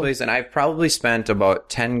just go. Place, and I've probably spent about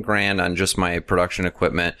 $10,000 on just my production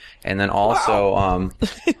equipment. And then also,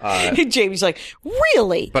 Jamie's like,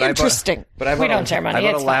 really? Interesting. We don't share money.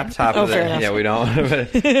 I bought a laptop. Fair enough. Yeah, we don't.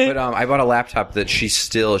 but I bought a laptop that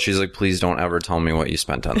she's like, please don't ever tell me what you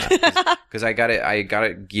spent on that. Cause I got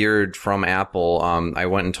it geared from Apple. I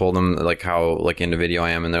went and told them like how like into video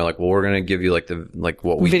I am, and they're like, well, we're going to give you what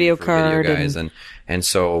we video do for card video guys. And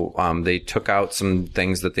so, they took out some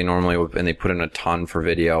things that they normally would, and they put in a ton for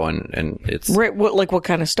video and it's. Right. What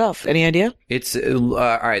kind of stuff? Any idea? It's, all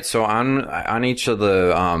right. So on each of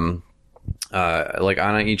the, on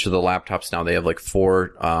each of the laptops now, they have like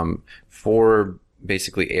four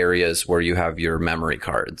basically areas where you have your memory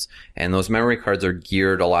cards, and those memory cards are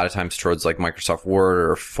geared a lot of times towards like Microsoft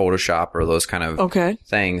Word or Photoshop or those kind of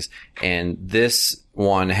things. And this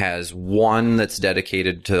one has one that's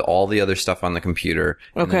dedicated to all the other stuff on the computer,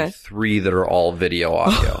 and then 3 that are all video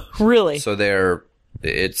audio. Really? So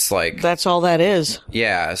it's like that's all that is.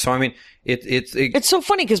 Yeah. So I mean, it's so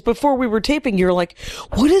funny because before we were taping, you're like,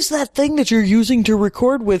 what is that thing that you're using to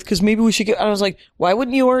record with? Because maybe we should get, I was like, why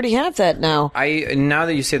wouldn't you already have that now? Now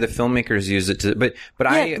that you say the filmmakers use it but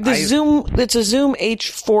Zoom, it's a Zoom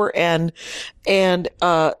H4n, and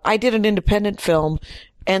I did an independent film,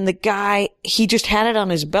 and the guy, he just had it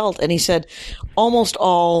on his belt, and he said almost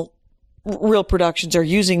all real productions are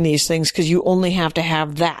using these things because you only have to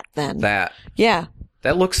have that then. Yeah.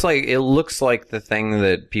 It looks like the thing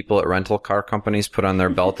that people at rental car companies put on their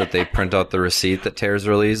belt that they print out the receipt that tears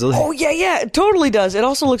really easily. Oh, yeah, it totally does. It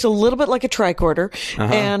also looks a little bit like a tricorder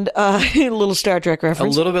and a little Star Trek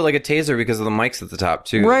reference. A little bit like a taser because of the mics at the top,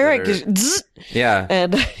 too. Right. Yeah.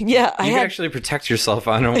 And, yeah. You can actually protect yourself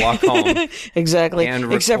on and walk home. Exactly. And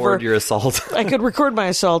record your assault. I could record my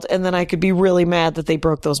assault, and then I could be really mad that they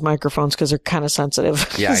broke those microphones because they're kind of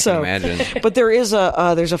sensitive. Yeah, I can imagine. But there's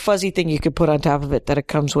a fuzzy thing you could put on top of it that it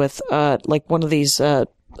comes with, like one of these,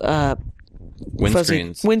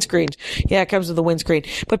 windscreens. Yeah, it comes with the windscreen.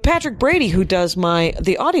 But Patrick Brady, who does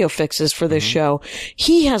the audio fixes for this show,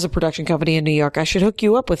 he has a production company in New York. I should hook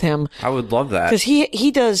you up with him. I would love that. Because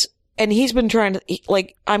he does, and he's been trying to,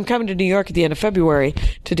 I'm coming to New York at the end of February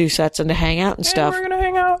to do sets and to hang out and stuff. We're going to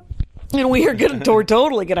hang out. And we're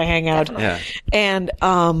totally gonna hang out. Yeah. And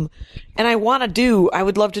I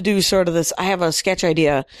would love to do sort of this, I have a sketch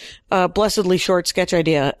idea, blessedly short sketch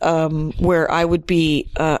idea, where I would be,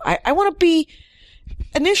 I want to be,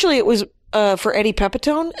 initially it was, for Eddie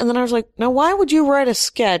Pepitone. And then I was like, now why would you write a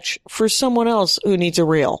sketch for someone else who needs a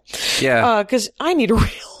reel? Yeah. Cause I need a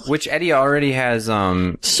reel. Which Eddie already has,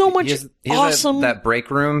 so much he has awesome. That break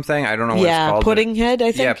room thing. I don't know what it's called. Pudding Head,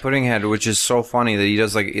 I think. Yeah, Pudding Head, which is so funny that he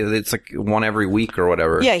does it's like one every week or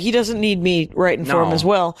whatever. Yeah, he doesn't need me writing for him as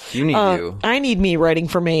well. You need you. I need me writing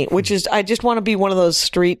for me, which is, I just want to be one of those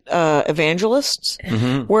street, evangelists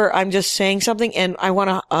where I'm just saying something and I want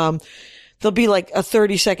to, there'll be like a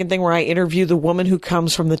 30-second thing where I interview the woman who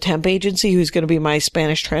comes from the temp agency who's going to be my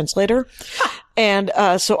Spanish translator. And,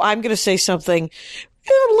 so I'm going to say something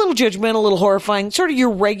a little judgmental, a little horrifying, sort of your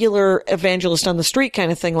regular evangelist on the street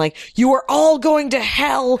kind of thing. Like, you are all going to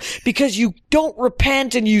hell because you don't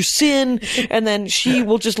repent and you sin. And then she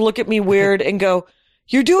will just look at me weird and go,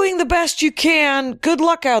 you're doing the best you can. Good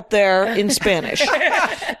luck out there, in Spanish.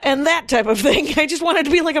 And that type of thing. I just want it to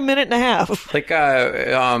be like a minute and a half. Like,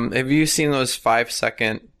 have you seen those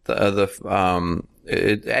 5-second,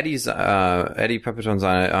 Eddie Pepitone's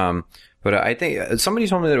on it, but I think somebody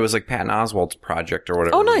told me that it was like Patton Oswalt's project or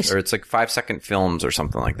whatever. Oh, nice. Or it's like 5-second films or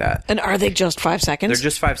something like that. And are they just 5 seconds? They're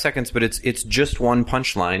just 5 seconds, but it's just one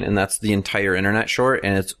punchline, and that's the entire internet short,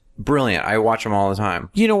 and it's brilliant. I watch them all the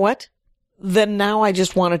time. You know what? Then now I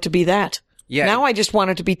just want it to be that. Yeah. Now I just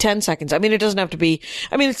want it to be 10 seconds. I mean, it doesn't have to be,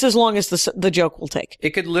 it's as long as the joke will take.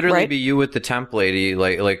 It could literally right? be you with the temp lady,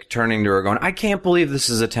 like turning to her going, I can't believe this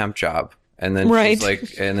is a temp job. And then she's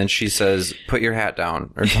like, and then she says, put your hat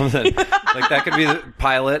down or something. Like that could be the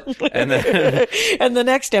pilot. And then, and the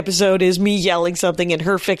next episode is me yelling something and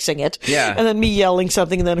her fixing it. Yeah. And then me yelling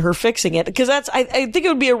something and then her fixing it. Cause I think it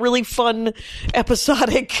would be a really fun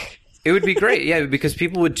episodic. It would be great. Yeah. Because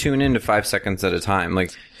people would tune in to 5 seconds at a time. Like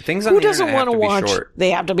ththings on Who the doesn't internet want to have to watch? be short. They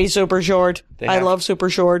have to be super short. I love super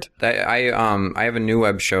short. I have a new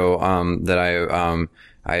web show, that I'm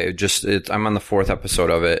on the 4th episode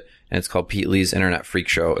of it. And it's called Pete Lee's Internet Freak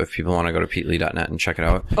Show. If people want to go to petelee.net and check it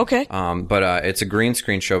out. Okay. But it's a green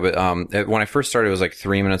screen show. But when I first started, it was like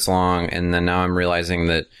 3 minutes long, and then now I'm realizing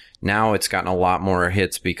that now it's gotten a lot more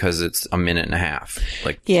hits because it's a minute and a half.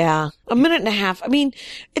 Like, yeah, a minute and a half. I mean,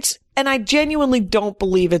 and I genuinely don't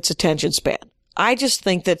believe it's attention span. I just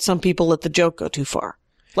think that some people let the joke go too far.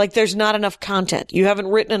 Like, there's not enough content. You haven't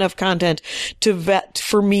written enough content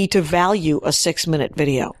for me to value a 6-minute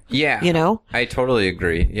video. Yeah. You know? I totally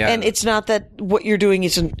agree. Yeah. And it's not that what you're doing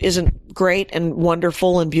isn't great and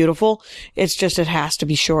wonderful and beautiful. It's just it has to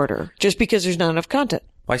be shorter. Just because there's not enough content.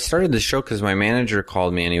 Well, I started this show because my manager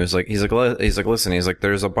called me and he's like, listen,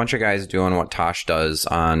 there's a bunch of guys doing what Tosh does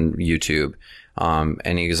on YouTube.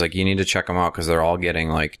 And he was like, you need to check them out because they're all getting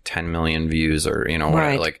like 10 million views or, whatever,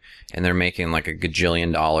 right. like, and they're making like $1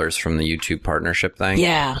 gajillion from the YouTube partnership thing.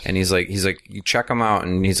 Yeah. And he's like, you check them out,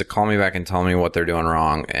 and he's like, call me back and tell me what they're doing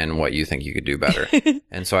wrong and what you think you could do better.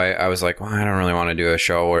 And so I was like, well, I don't really want to do a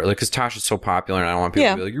show where, like, cause Tosh is so popular and I don't want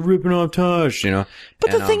people to be like, you're ripping off Tosh,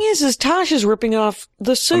 But the thing is Tosh is ripping off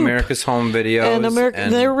the soup. America's Home Videos.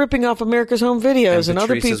 And they're ripping off America's Home Videos and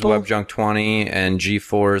other Patrice's people. Web Junk 20 and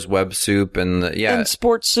G4's Web Soup and and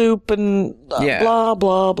Sports Soup and blah,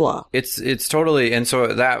 blah, blah. It's totally, and so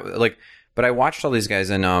that, like, but I watched all these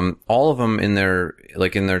guys and, all of them in their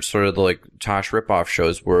sort of like Tosh ripoff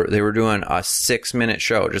shows they were doing a 6-minute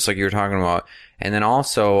show, just like you were talking about. And then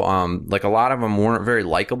also, like a lot of them weren't very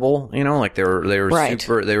likable, like they were right.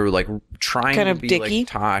 super, they were like trying kind to of be dicky. like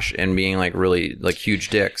Tosh and being like really like huge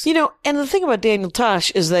dicks. And the thing about Daniel Tosh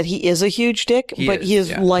is that he is a huge dick, he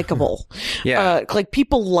is likable. Yeah. Like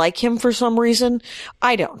people like him for some reason.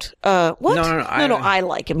 I don't. What? No, I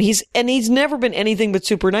like him. He's never been anything but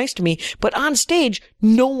super nice to me. But on stage,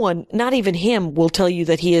 no one, not even him, will tell you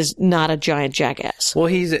that he is not a giant jackass. Well,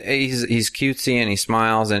 he's cutesy and he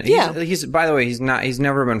smiles and he's by the way, he's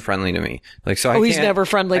never been friendly to me. Like, so he's never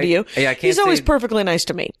friendly to you? Yeah, I can't. He's always perfectly nice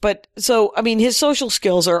to me. But so, I mean, his social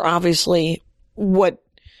skills are obviously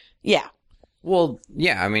Well,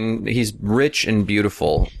 yeah, I mean, he's rich and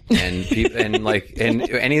beautiful, and and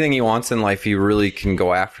anything he wants in life, he really can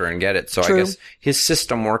go after and get it. So True. I guess his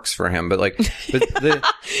system works for him. But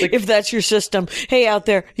If that's your system, hey, out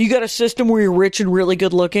there, you got a system where you're rich and really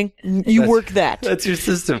good looking. You work that. That's your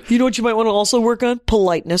system. You know what you might want to also work on?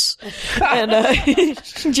 Politeness. And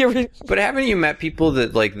But haven't you met people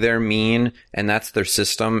that like they're mean and that's their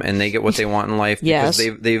system and they get what they want in life Yes.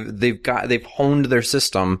 because they've honed their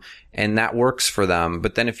system and that works for them.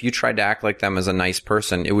 But then if you tried to act like them as a nice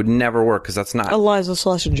person, it would never work because that's not. Eliza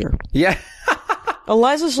Schlesinger. Yeah.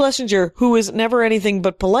 Eliza Schlesinger, who is never anything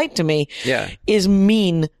but polite to me, is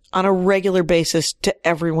mean on a regular basis to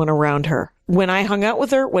everyone around her. When I hung out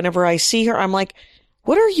with her, whenever I see her, I'm like,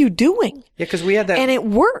 what are you doing? Yeah, because we had that. And it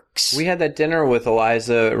works. We had that dinner with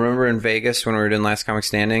Eliza, remember in Vegas when we were doing Last Comic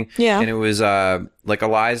Standing? Yeah. And it was like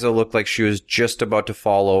Eliza looked like she was just about to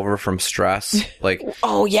fall over from stress. Like,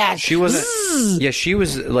 oh, yeah. She wasn't. Yeah, she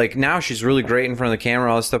was like, now she's really great in front of the camera,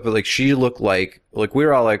 all this stuff, but like she looked like we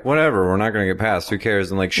were all like, whatever, we're not going to get past, who cares?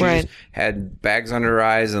 And like she just had bags under her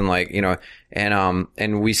eyes and like, you know,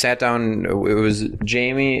 and we sat down, it was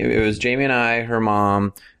Jamie and I, her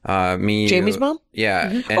mom, me. Jamie's mom?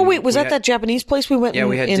 Yeah. Mm-hmm. Oh, wait, was that Japanese place we went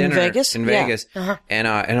we had in dinner Vegas? In Vegas. Yeah. Uh-huh.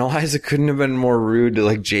 And Eliza couldn't have been more rude to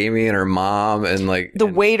like Jamie and her mom and like the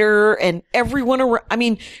waiter and everyone around. I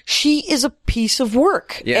mean, she is a piece of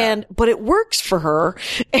work. Yeah. But it works for her.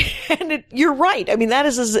 And you're right. I mean, that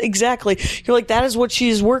is exactly, you're like, that is what she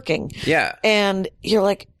is working. Yeah. And you're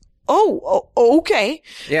like, oh okay.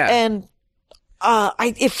 Yeah. And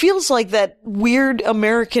it feels like that weird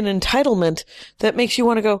American entitlement that makes you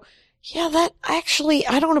want to go, yeah, that actually,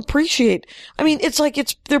 I don't appreciate. I mean, it's like,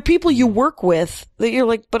 they're people you work with that you're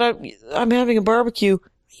like, but I'm having a barbecue.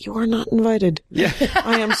 You are not invited. Yeah.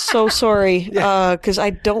 I am so sorry. Cause I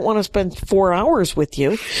don't want to spend 4 hours with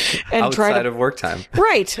you and outside of work time.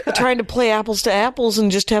 Right. Trying to play apples to apples and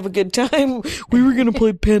just have a good time. We were going to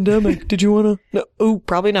play Pandemic. Did you want to? No. Oh,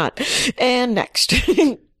 probably not. And next.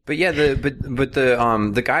 But yeah,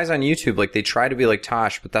 the guys on YouTube, like they try to be like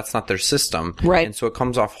Tosh, but that's not their system. Right. And so it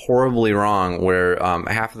comes off horribly wrong where,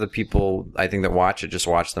 half of the people I think that watch it just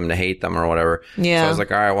watch them to hate them or whatever. Yeah. So I was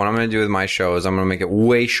like, all right, what I'm going to do with my show is I'm going to make it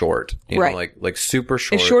way short, you know, like super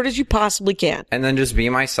short. As short as you possibly can. And then just be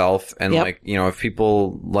myself. And like, you know, if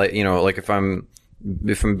people like, you know, like if I'm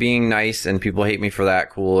being nice and people hate me for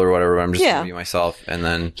that, cool or whatever, I'm just gonna be myself. And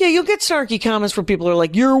then you'll get snarky comments from people who are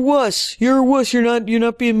like, "You're a wuss. You're a wuss. You're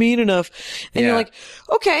not being mean enough." And you're like,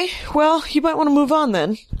 "Okay, well, you might want to move on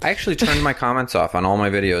then." I actually turned my comments off on all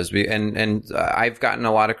my videos, and I've gotten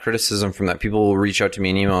a lot of criticism from that. People will reach out to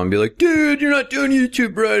me in email and be like, "Dude, you're not doing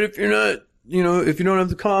YouTube right if you're not, you know, if you don't have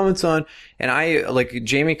the comments on." And I like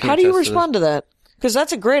Jamie. How do you respond to that? Because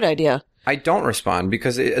that's a great idea. I don't respond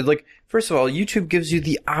because like, first of all, YouTube gives you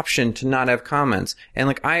the option to not have comments. And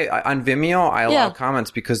like on Vimeo, I allow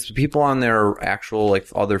comments because the people on there are actual like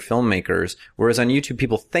other filmmakers. Whereas on YouTube,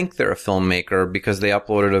 people think they're a filmmaker because they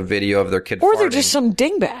uploaded a video of their kid or farting. They're just some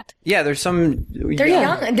dingbat. Yeah, there's some. They're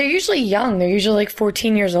young. They're usually young. They're usually like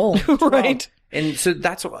 14 years old. Right. And so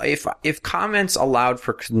that's if comments allowed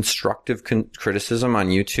for constructive criticism on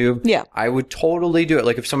YouTube, I would totally do it.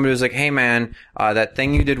 Like if somebody was like, "Hey man, that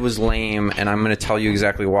thing you did was lame, and I'm going to tell you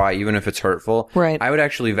exactly why, even if it's hurtful." Right. I would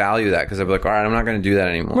actually value that because I'd be like, "All right, I'm not going to do that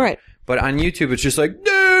anymore." Right. But on YouTube, it's just like,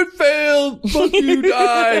 "Dude, failed, fuck you,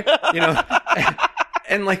 die," you know.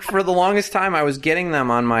 And like for the longest time, I was getting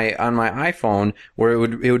them on my iPhone where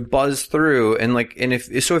it would buzz through and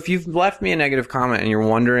if you've left me a negative comment and you're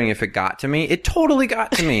wondering if it got to me, it totally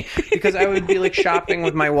got to me because I would be like shopping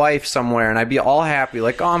with my wife somewhere and I'd be all happy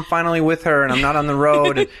like, oh, I'm finally with her and I'm not on the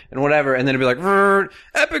road and whatever, and then it'd be like,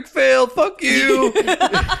 epic fail, fuck you,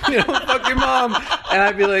 you know, fuck your mom, and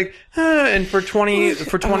I'd be like, and for 20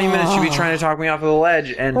 minutes she'd be trying to talk me off of the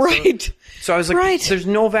ledge, and so I was like, there's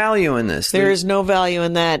no value in this. There is no value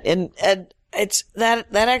in that. And it's that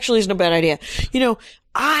actually isn't a bad idea. You know,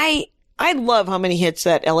 I love how many hits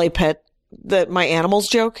that LA Pet, that my animals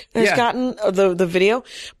joke has gotten, the video.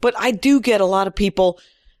 But I do get a lot of people,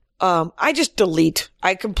 I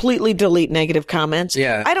completely delete negative comments.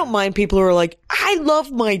 Yeah. I don't mind people who are like, I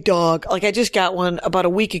love my dog. Like I just got one about a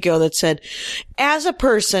week ago that said, as a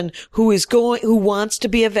person who wants to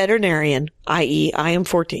be a veterinarian, i.e. I am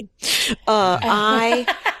 14, I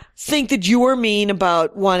think that you are mean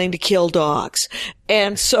about wanting to kill dogs.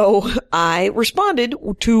 And so I replied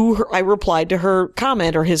to her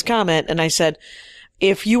comment or his comment, and I said,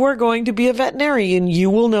 if you are going to be a veterinarian, you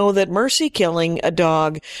will know that mercy killing a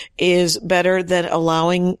dog is better than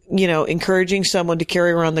allowing, encouraging someone to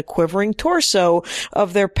carry around the quivering torso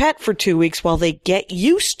of their pet for 2 weeks while they get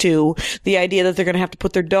used to the idea that they're going to have to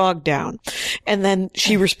put their dog down. And then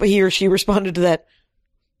he or she responded to that,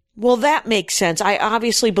 well, that makes sense. I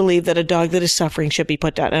obviously believe that a dog that is suffering should be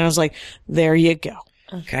put down. And I was like, there you go.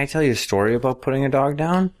 Can I tell you a story about putting a dog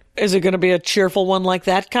down? Is it going to be a cheerful one like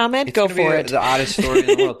that comment? Go for it. The oddest story in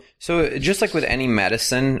the world. So just like with any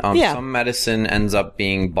medicine, some medicine ends up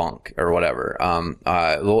being bunk or whatever.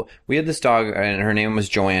 We had this dog and her name was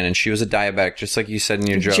Joanne and she was a diabetic, just like you said in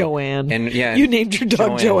your joke. Joanne. And yeah. You named your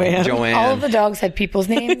dog Joanne. All of the dogs had people's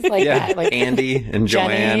names like that. Like Andy and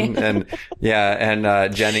Joanne and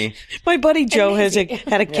Jenny. My buddy Joe had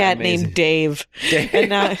a cat named Dave.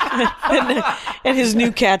 And, and his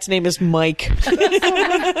new cat's name is Mike.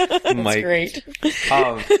 Mike. Great.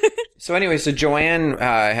 So anyway, so Joanne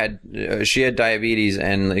had diabetes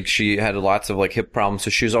and like she had lots of like hip problems, so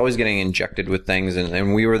she was always getting injected with things,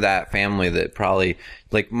 and we were that family that probably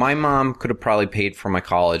like my mom could have probably paid for my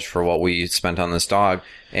college for what we spent on this dog,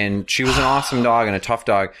 and she was an awesome dog and a tough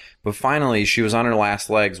dog. But finally, she was on her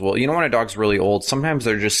last legs. Well, you know when a dog's really old, sometimes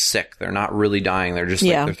they're just sick. They're not really dying. They're just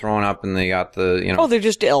like they're throwing up and they got the Oh, they're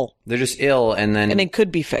just ill. They're just ill, and it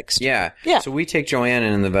could be fixed. Yeah. So we take Joanne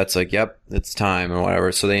in and the vet's like, yep, it's time and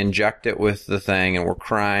whatever. So they inject it with the thing and we're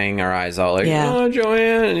crying our eyes out like, oh,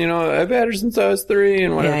 Joanne, I've had her since I was 3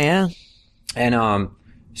 and whatever. Yeah. And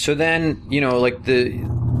so then, like the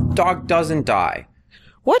dog doesn't die.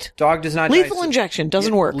 What? Dog does not lethal die. injection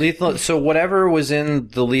doesn't work. Lethal. So whatever was in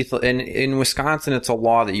the lethal, and in Wisconsin, it's a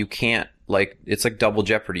law that you can't it's like double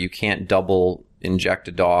jeopardy. You can't double inject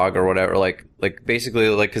a dog or whatever. Like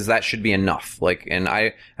basically because that should be enough. And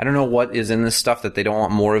I don't know what is in this stuff that they don't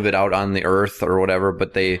want more of it out on the earth or whatever.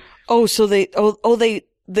 But they.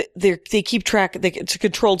 They keep track. It's a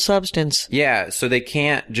controlled substance. Yeah, so they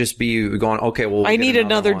can't just be going, okay, well, I need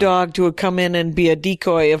another dog to come in and be a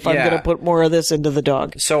decoy if I'm going to put more of this into the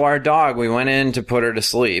dog. So our dog, we went in to put her to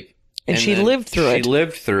sleep. And she lived through it. She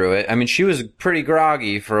lived through it. I mean, she was pretty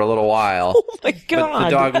groggy for a little while. Oh my God. But the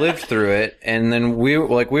dog lived through it. And then we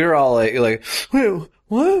were all like, wait,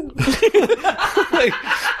 what?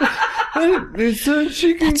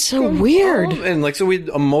 That's so weird. And so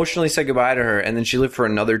we emotionally said goodbye to her, and then she lived for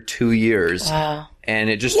another 2 years. Wow. And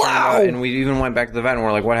it just turned out, and we even went back to the vet and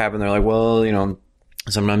we're like, what happened? They're like, well,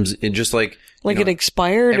 sometimes it just it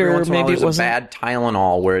expired, or maybe it wasn't. A bad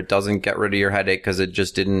Tylenol where it doesn't get rid of your headache because it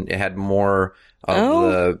just didn't. It had more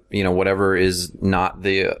of the whatever is not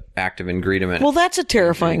the active ingredient. Well, that's a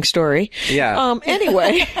terrifying story. Yeah.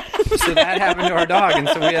 Anyway. So that happened to our dog, and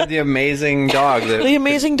so we had the amazing dog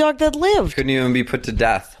that lived. Couldn't even be put to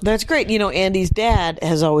death. That's great. Andy's dad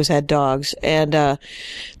has always had dogs, and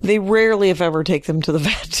they rarely, if ever, take them to the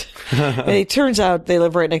vet. It turns out they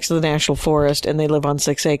live right next to the National Forest, and they live on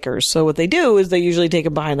 6 acres. So what they do is they usually take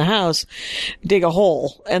them behind the house, dig a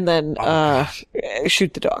hole, and then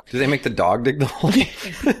shoot the dog. Do they make the dog dig the hole?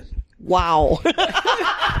 Wow.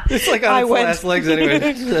 It's like on its last legs anyway.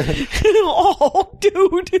 Oh,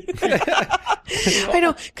 dude. I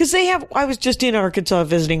know, because I was just in Arkansas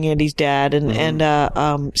visiting Andy's dad,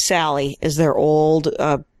 and Sally is their old,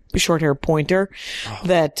 short-haired pointer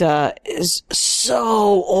that is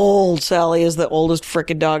so old. Sally is the oldest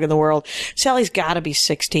frickin' dog in the world. Sally's got to be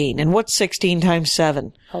 16. And what's 16 times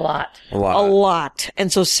 7? A lot. A lot. And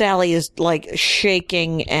so Sally is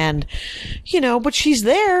shaking and, but she's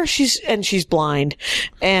there. She's blind.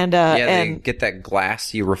 And, they get that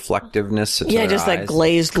glassy reflectiveness to their just eyes. That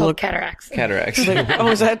glazed look. Cataracts. Is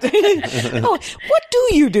that? What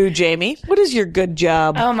do you do, Jamie? What is your good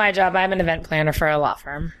job? Oh, my job. I'm an event planner for a law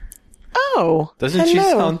firm. Oh, doesn't she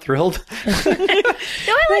sound thrilled? No,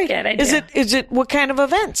 I like it. I do. Is it what kind of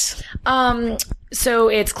events? So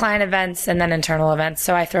it's client events and then internal events.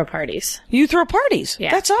 So I throw parties. You throw parties?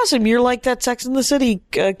 Yeah. That's awesome. You're like that Sex and the City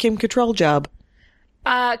Kim Cattrall job.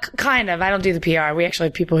 Kind of. I don't do the PR. We actually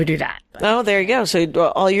have people who do that. But. Oh, there you go. So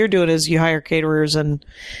all you're doing is you hire caterers and.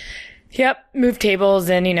 Yep, move tables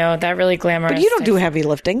and, that really glamorous. But you don't do heavy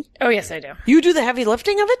lifting. Oh, yes, I do. You do the heavy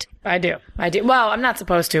lifting of it? I do. Well, I'm not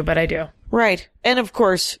supposed to, but I do. Right. And of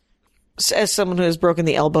course, as someone who has broken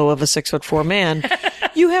the elbow of a 6'4" man,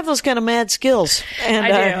 you have those kind of mad skills. And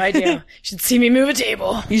I do. You should see me move a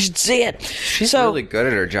table. You should see it. She's really good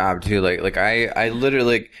at her job too. I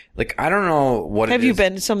literally, I don't know what have you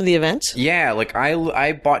been to some of the events? Yeah.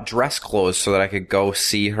 I bought dress clothes so that I could go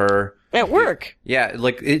see her. At work. Yeah,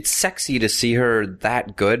 it's sexy to see her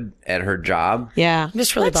that good at her job. Yeah.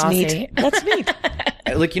 Just really That's bossy. Neat. That's neat.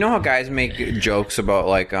 like, you know how guys make jokes about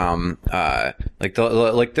like there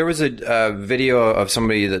was a video of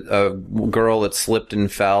somebody a girl that slipped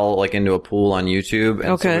and fell like into a pool on YouTube,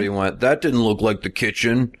 and somebody went, "That didn't look like the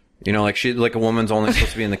kitchen." You know, like a woman's only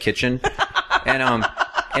supposed to be in the kitchen, and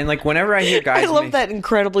like whenever I hear guys, I love that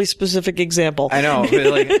incredibly specific example. I know, but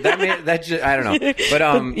like that just, I don't know,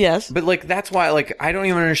 but yes, but like that's why like I don't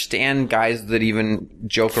even understand guys that even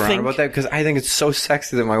joke around about that, because I think it's so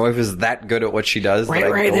sexy that my wife is that good at what she does.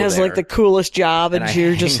 Right, has like the coolest job, and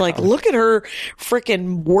you're just like, look at her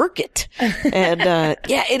freaking work it. And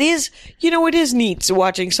yeah, it is. You know, it is neat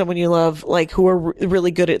watching someone you love like who are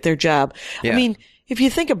really good at their job. Yeah. I mean, if you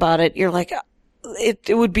think about it, you're like,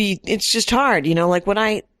 it's just hard, you know, like when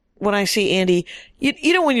I see Andy,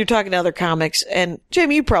 you know, when you're talking to other comics, and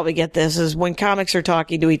Jamie, you probably get this, is when comics are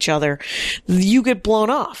talking to each other, you get blown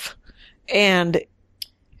off. And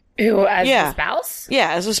who, as a spouse?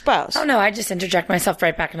 Yeah, as a spouse. Oh no, I just interject myself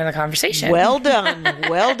right back into the conversation. Well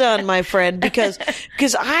done, my friend, because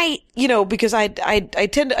I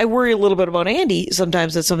worry a little bit about Andy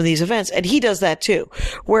sometimes at some of these events, and he does that too,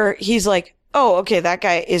 where he's like, oh, okay, that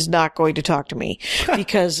guy is not going to talk to me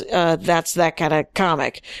because that's that kind of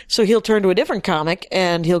comic. So he'll turn to a different comic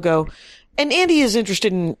and he'll go, and Andy is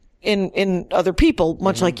interested in other people,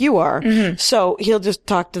 much like you are. Mm-hmm. So he'll just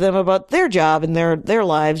talk to them about their job and their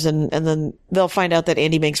lives, and then they'll find out that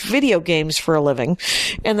Andy makes video games for a living.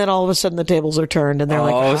 And then all of a sudden the tables are turned and they're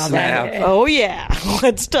like, oh, snap. Oh yeah,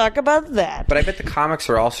 let's talk about that. But I bet the comics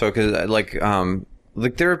are also, because like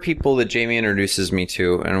there are people that Jamie introduces me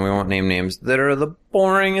to, and we won't name names, that are the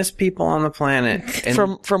boringest people on the planet.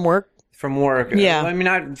 And from work? From work. Yeah. I mean,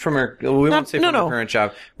 not from her, we won't say from her current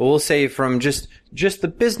job, but we'll say from just the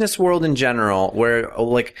business world in general, where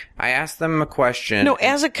like I ask them a question. No,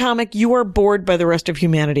 as a comic, you are bored by the rest of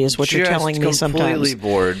humanity, is what you're telling me sometimes. Completely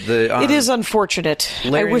bored. It is unfortunate.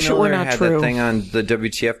 Larry I wish Miller it were not had true. That thing on the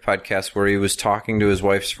WTF podcast where he was talking to his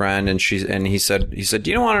wife's friend, and he said,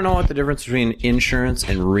 do you want to know what the difference between insurance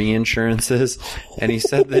and reinsurance is? And he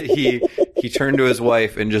said that he turned to his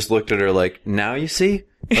wife and just looked at her like, now you see?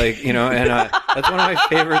 Like, you know, and that's one of my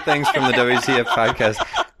favorite things from the WTF podcast.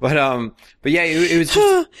 But yeah, it was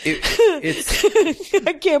just, it's.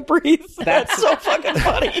 I can't breathe. That's so fucking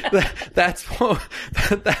funny.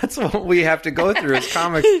 That's what we have to go through as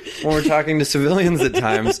comics when we're talking to civilians at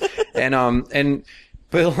times.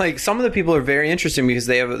 But like some of the people are very interesting because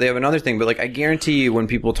they have another thing. But like I guarantee you, when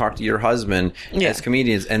people talk to your husband as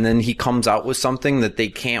comedians, and then he comes out with something that they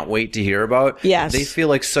can't wait to hear about, they feel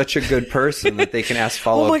like such a good person that they can ask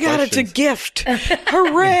follow-up questions. Oh my god, it's a gift!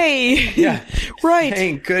 Hooray! Yeah, right.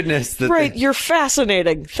 Thank goodness. You're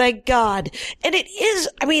fascinating. Thank God. And it is.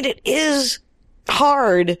 I mean, it is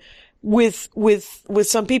hard with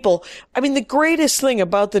some people. I mean, the greatest thing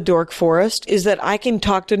about the Dork Forest is that I can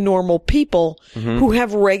talk to normal people who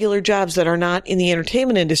have regular jobs that are not in the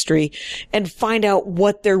entertainment industry and find out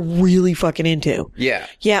what they're really fucking into. Yeah.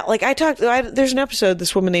 Yeah. Like there's an episode,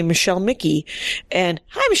 this woman named Michelle Mickey, and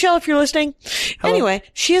hi, Michelle, if you're listening. Hello. Anyway,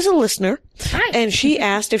 she is a listener. Hi. And she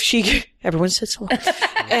asked if everyone says hello.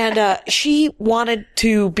 And, she wanted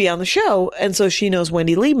to be on the show. And so she knows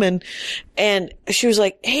Wendy Liebman. And she was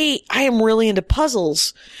like, hey, I am really into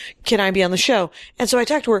puzzles. Can I be on the show? And so I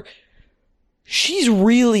talked to her. She's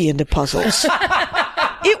really into puzzles.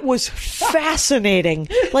 It was fascinating.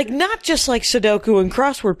 Like, not just like Sudoku and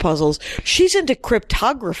crossword puzzles. She's into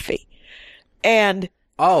cryptography. And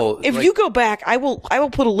if you go back, I will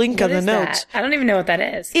put a link on the notes. I don't even know what that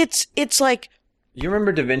is. It's like, you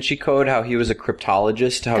remember Da Vinci Code? How he was a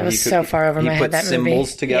cryptologist? How that was so far over my head. He put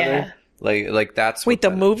symbols together. Yeah. Like that's. Wait,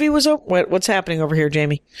 the movie was what's happening over here,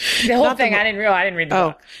 Jamie? The whole thing. I didn't read the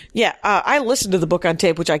book. Yeah. I listened to the book on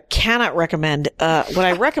tape, which I cannot recommend. What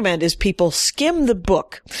I recommend is people skim the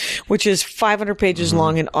book, which is 500 pages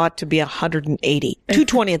long and ought to be 180,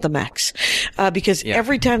 220 at the max. Because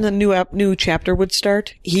every time the new chapter would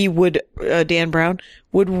start, he would, Dan Brown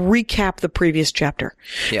would recap the previous chapter.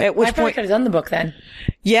 Yeah. At which I probably could have done the book then.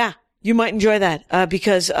 Yeah. You might enjoy that,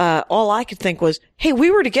 because, all I could think was, hey, we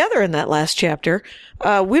were together in that last chapter.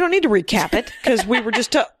 We don't need to recap it, because we were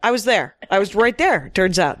just, I was there. I was right there, it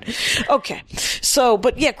turns out. Okay. So,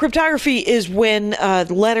 but yeah, cryptography is when,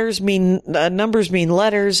 letters mean, numbers mean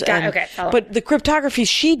letters. Okay. But the cryptography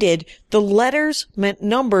she did, the letters meant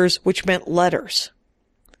numbers, which meant letters.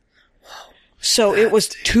 So I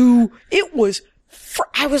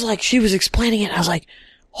was like, she was explaining it. I was like,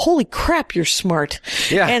 holy crap, you're smart.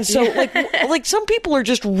 Yeah. And so like some people are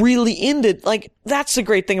just really into, like, that's the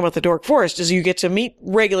great thing about the Dork Forest is you get to meet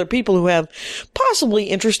regular people who have possibly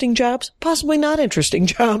interesting jobs, possibly not interesting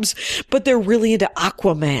jobs, but they're really into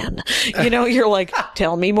Aquaman. You know, you're like,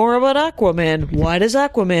 tell me more about Aquaman. Why does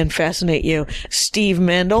Aquaman fascinate you? Steve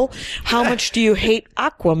Mandel, how much do you hate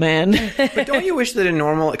Aquaman? But don't you wish that in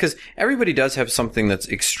normal, because everybody does have something that's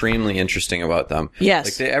extremely interesting about them.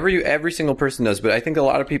 Yes. Like every single person does, but I think a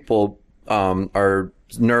lot of people are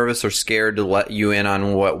nervous or scared to let you in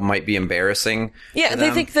on what might be embarrassing. Yeah,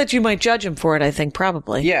 they think that you might judge them for it, I think,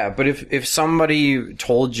 probably. Yeah, but if somebody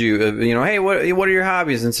told you, hey, what are your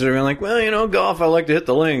hobbies? Instead of being like, well, golf, I like to hit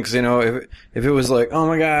the links. If it was like, oh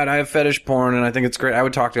my God, I have fetish porn and I think it's great, I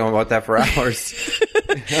would talk to them about that for hours.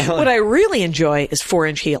 What I really enjoy is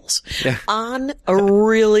 4-inch heels on a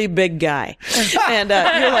really big guy. And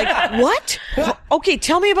you're like, what? Okay,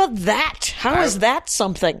 tell me about that. How is that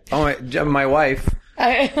something? Oh, my wife.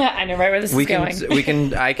 I know right where this is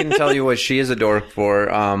going. I can tell you what she is a dork for.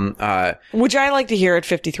 Which I like to hear at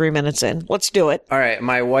 53 minutes in. Let's do it. All right.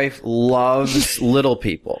 My wife loves little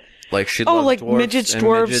people. Like she loves like dwarfs midgets,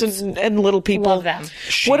 dwarves, and little people. Love them.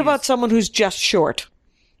 What about someone who's just short?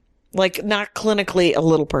 Like not clinically a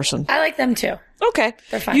little person. I like them too. Okay.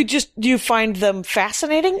 They're fine. Do you find them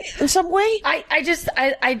fascinating in some way? I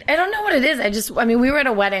don't know what it is. We were at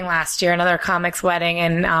a wedding last year, another comics wedding,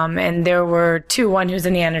 and there were two, one who's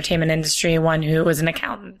in the entertainment industry, one who was an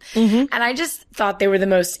accountant. Mm-hmm. And I just thought they were the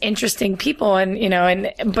most interesting people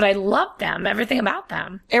but I loved them, everything about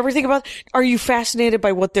them. Are you fascinated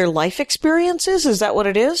by what their life experience is? Is that what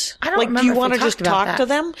it is? I don't remember. Do you want to just talk to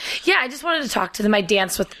them? Yeah, I just wanted to talk to them. I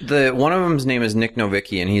danced with one of them's name is Nick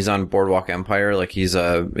Novicki, and he's on Boardwalk Empire. Like he's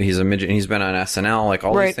a midget, and he's been on SNL, like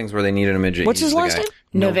all these things where they needed a midget. What's his last name?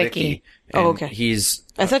 Novicki. Oh, okay.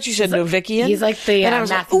 I thought you said Novickian. He's like the and I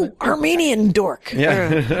was like, ooh, Armenian dork.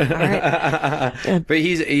 Yeah. All right. But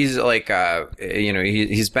he's like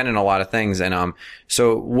he's been in a lot of things, and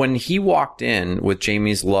so when he walked in with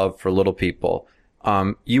Jamie's love for little people,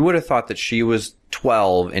 you would have thought that she was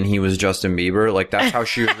 12 and he was Justin Bieber. Like that's how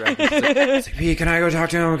she was reacting. It's like, Pete, can I go talk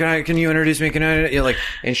to him? Can you introduce me?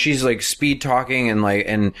 And she's like speed talking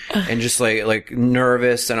and just like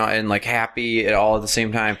nervous and like happy all at the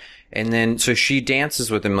same time. And then so she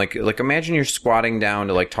dances with him. Like imagine you're squatting down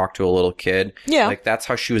to like talk to a little kid. Yeah. Like that's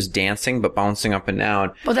how she was dancing, but bouncing up and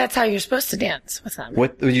down. Well, that's how you're supposed to dance with them.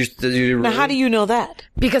 What did you really? Now, how do you know that?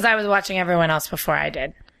 Because I was watching everyone else before I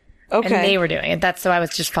did. Okay. And they were doing it. So I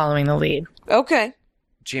was just following the lead. Okay.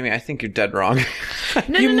 Jamie, I think you're dead wrong.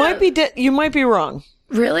 You might be wrong.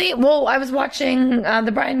 Really? Well, I was watching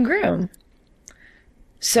The Bride and Groom.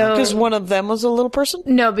 So because one of them was a little person?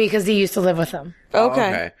 No, because he used to live with them.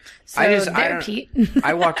 Okay. So Pete.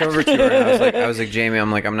 I walked over to her and I was like, Jamie,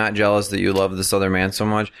 I'm not jealous that you love this other man so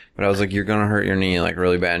much, but I was like, you're gonna hurt your knee like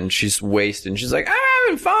really bad. And she's wasted. And she's like, I'm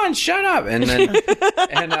having fun. Shut up. And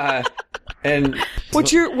then and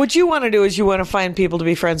what you want to do is you want to find people to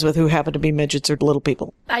be friends with who happen to be midgets or little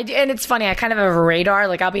people. I do, and it's funny. I kind of have a radar.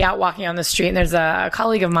 Like I'll be out walking on the street, and there's a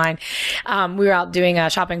colleague of mine. We were out doing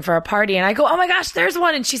shopping for a party, and I go, "Oh my gosh, there's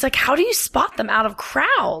one!" And she's like, "How do you spot them out of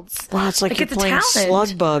crowds?" Well, it's like you're it's playing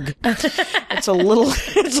slug bug. It's a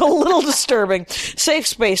little disturbing. Safe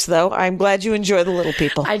space, though. I'm glad you enjoy the little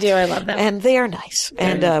people. I do. I love them, and they are nice.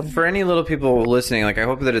 And for any little people listening, like I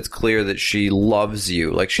hope that it's clear that she loves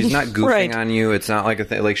you. Like she's not goofing right. on you. It's not like a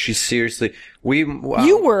thing. Like she's seriously.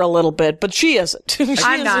 You were a little bit, but she isn't.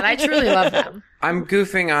 I'm not. I truly love them. I'm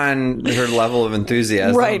goofing on her level of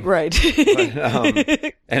enthusiasm. Right.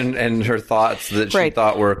 But, and her thoughts that she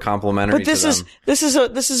thought were complimentary but this to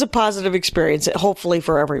them. This is a positive experience, hopefully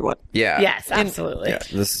for everyone. Yeah. Yes, absolutely.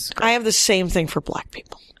 This is great. I have the same thing for black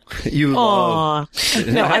people. You love.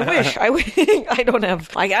 No, I wish. I don't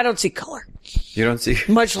have. I don't see color. You don't see.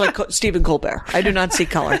 Much like Stephen Colbert, I do not see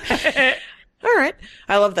color. All right,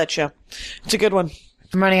 I love that show. It's a good one.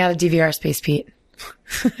 I'm running out of DVR space, Pete.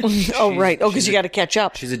 Oh right. Oh, because you got to catch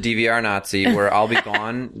up. She's a DVR Nazi where I'll be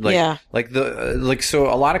gone. Like, yeah.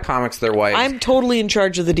 So a lot of comics, their wives. I'm totally in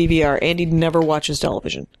charge of the DVR. Andy never watches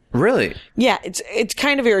television. Really? Yeah. It's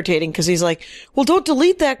kind of irritating because he's like, well, don't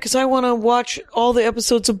delete that because I want to watch all the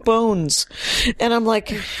episodes of Bones. And I'm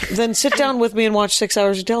like, then sit down with me and watch 6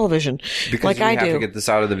 hours of television. Because like we I have do. to get this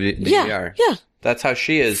out of the DVR. Yeah. That's how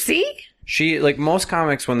she is. See? She, like, most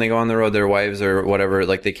comics, when they go on the road, their wives or whatever,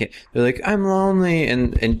 like, they're like, I'm lonely.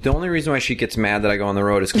 And the only reason why she gets mad that I go on the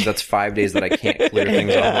road is because that's 5 days that I can't clear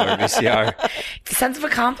things off of our VCR. It's a sense of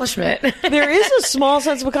accomplishment. There is a small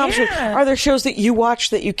sense of accomplishment. Yeah. Are there shows that you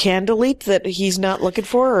watch that you can delete that he's not looking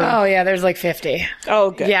for? Or? Oh, yeah, there's like 50.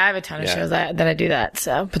 Oh, good. Yeah, I have a ton of shows that I do that.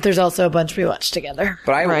 So, but there's also a bunch we watch together.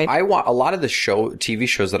 But I watch a lot of the TV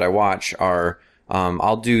shows that I watch are,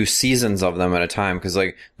 I'll do seasons of them at a time because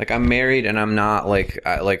like I'm married and I'm not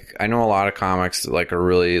I know a lot of comics like are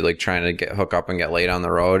really like trying to hook up and get laid on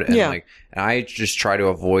the road and and I just try to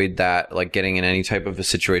avoid that, like getting in any type of a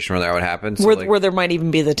situation where that would happen. So, where there might even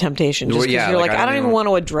be the temptation, just because you're like, I don't even want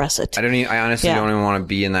to address it. I honestly don't even want to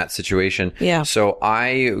be in that situation. Yeah. So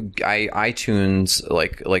I iTunes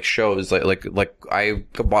like shows like I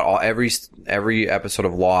bought every episode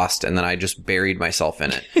of Lost and then I just buried myself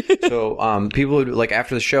in it. So people would, like,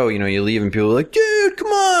 after the show, you leave and people are like, dude, come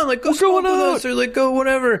on, like go smoke with us or like go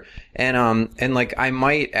whatever. And like I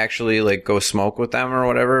might actually like go smoke with them or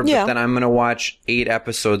whatever, but then I'm gonna watch 8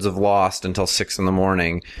 episodes of Lost until 6 a.m.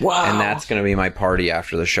 Wow. And that's gonna be my party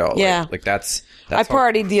after the show. Yeah. Like that's I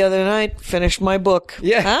partied the other night, finished my book.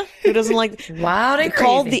 Yeah. Huh? Who doesn't like Loud and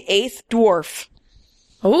called crazy. The Eighth Dwarf.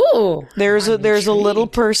 Ooh. There's a little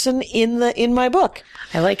person in my book.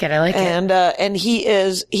 I like it. And he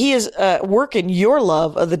is working your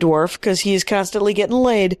love of the dwarf because he is constantly getting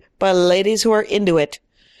laid by ladies who are into it.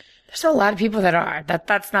 There's a lot of people that are.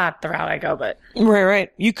 That's not the route I go, but.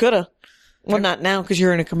 Right. You coulda. Well, not now because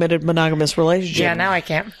you're in a committed monogamous relationship. Yeah, now I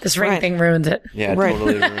can't. This ring thing ruins it. Yeah,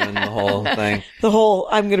 totally ruined the whole thing. The whole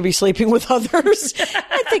I'm going to be sleeping with others.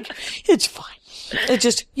 I think it's fine. It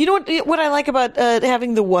just, you know what I like about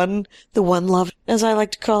having the one love, as I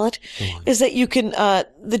like to call it, is that you can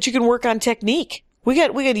work on technique. We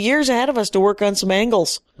got years ahead of us to work on some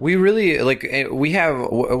angles. We really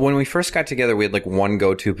when we first got together, we had like one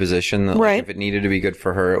go-to position that like, if it needed to be good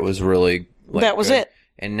for her, it was really like, that was good. it.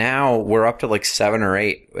 And now we're up to like 7 or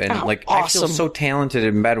 8. And awesome. I feel so talented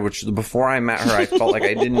in bed, which before I met her, I felt like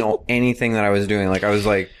I didn't know anything that I was doing. Like I was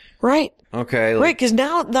like, right. Okay. Like, right, because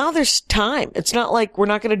now there's time. It's not like we're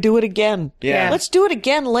not going to do it again. Yeah. Let's do it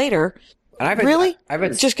again later. And I've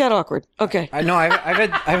it just got awkward. Okay. I know. I've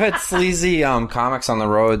had sleazy comics on the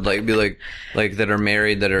road be like that are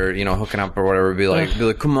married that are hooking up or whatever. Be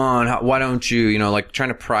like, come on, why don't you like trying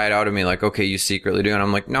to pry it out of me like, okay, you secretly do, and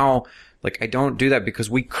I'm like, no. Like, I don't do that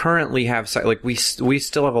because we currently have sex. Like, we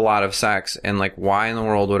still have a lot of sex. And, like, why in the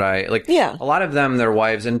world would I... Like, a lot of them, their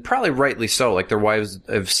wives, and probably rightly so, like, their wives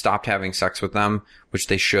have stopped having sex with them, which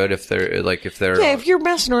they should if they're... Yeah, if you're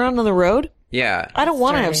messing around on the road... Yeah. I don't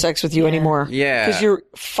want to have sex with you anymore. Yeah. Because you're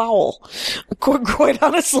foul, quite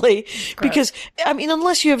honestly. Gross. Because, I mean,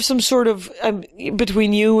 unless you have some sort of...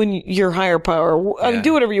 between you and your higher power, I mean,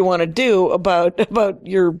 do whatever you want to do about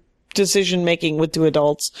your... decision making with 2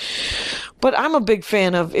 adults. But I'm a big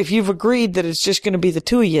fan of if you've agreed that it's just going to be the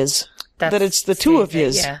 2 of yous, that it's the 2 of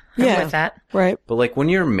yous. Yeah. I'm with that. Right. But like when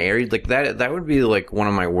you're married, like that would be like one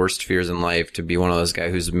of my worst fears in life, to be one of those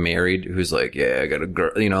guys who's married, who's like, yeah, I got a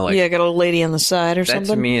girl, like, I got a lady on the side or something.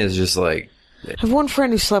 That to me is just like, I have one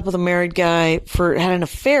friend who slept with a married guy had an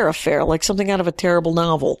affair, like something out of a terrible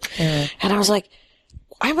novel. And I was like,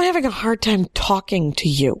 I'm having a hard time talking to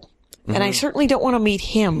you. And I certainly don't want to meet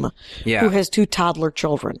him, who has 2 toddler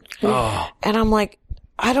children. Oh. And I'm like,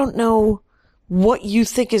 I don't know what you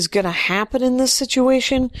think is going to happen in this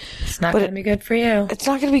situation. It's not going to be good for you. It's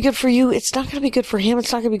not going to be good for you. It's not going to be good for him.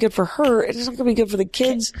 It's not going to be good for her. It's not going to be good for the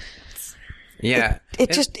kids. Yeah.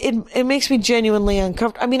 It makes me genuinely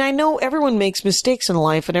uncomfortable. I mean, I know everyone makes mistakes in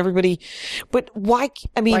life and everybody, but why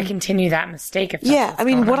continue that mistake if that's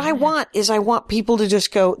what I want is I want people to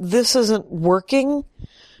just go, this isn't working.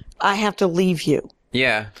 I have to leave you.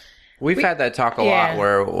 Yeah. We've had that talk a lot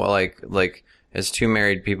where like as 2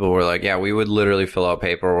 married people were like, yeah, we would literally fill out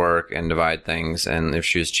paperwork and divide things. And if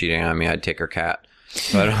she was cheating on me, I'd take her cat.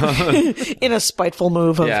 But in a spiteful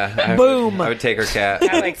move of boom. I would take her cat.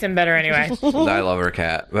 I likes him better anyway. I love her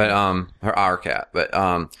cat, but our cat. But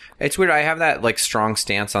it's weird. I have that like strong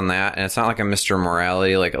stance on that, and it's not like a Mr.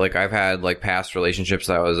 Morality. Like I've had like past relationships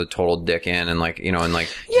that I was a total dick in, and like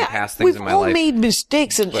past things in my life. We've all made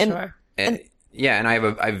mistakes, and I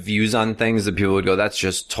have views on things that people would go, that's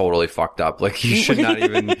just totally fucked up. Like you should not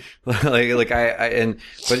even but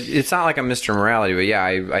it's not like a Mr. Morality, but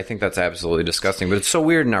I think that's absolutely disgusting. But it's so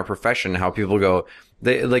weird in our profession how people go,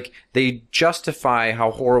 they justify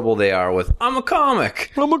how horrible they are with, I'm a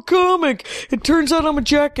comic. It turns out I'm a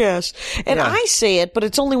jackass. And I say it, but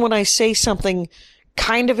it's only when I say something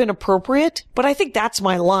kind of inappropriate, but I think that's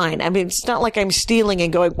my line. I mean, it's not like I'm stealing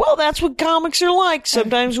and going, well, that's what comics are like.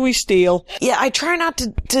 Sometimes we steal. Yeah, I try not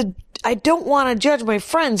to I don't want to judge my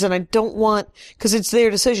friends, and I don't want, because it's their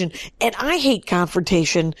decision. And I hate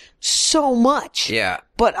confrontation so much. Yeah.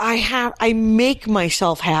 But I make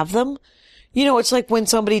myself have them. You know, it's like when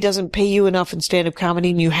somebody doesn't pay you enough in stand-up comedy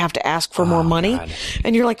and you have to ask for more money. God.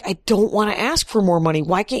 And you're like, I don't want to ask for more money.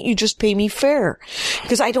 Why can't you just pay me fair?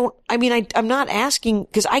 Because I'm not asking,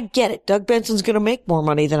 because I get it. Doug Benson's going to make more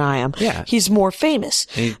money than I am. Yeah. He's more famous.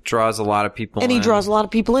 And he draws a lot of people in. And he draws a lot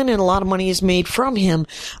of people in, and a lot of money is made from him.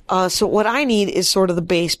 So what I need is sort of the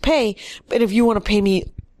base pay. But if you want to pay me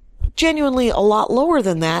genuinely a lot lower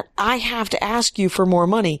than that, I have to ask you for more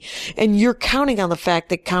money. And you're counting on the fact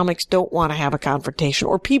that comics don't want to have a confrontation,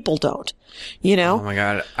 or people don't, you know? Oh my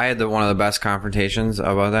God. I had one of the best confrontations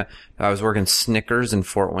about that. I was working Snickers in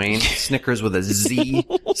Fort Wayne. Snickers with a Z,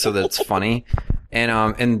 so that's funny.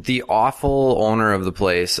 And the awful owner of the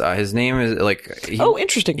place, his name is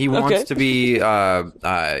interesting. He wants to be,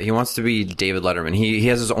 he wants to be David Letterman. He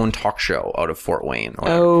has his own talk show out of Fort Wayne.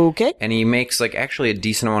 Okay. And he makes actually a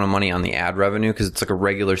decent amount of money on the ad revenue, because it's a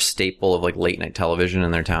regular staple of late night television in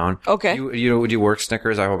their town. Okay. Do you work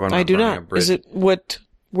Snickers? I hope I'm not I do burning not. a bridge. Is it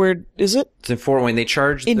where is it? It's in Fort Wayne. They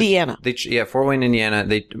charge Indiana. Fort Wayne, Indiana.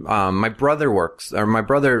 My brother not works there. My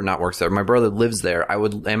brother lives there.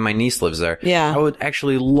 And my niece lives there. Yeah. I would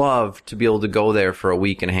actually love to be able to go there for a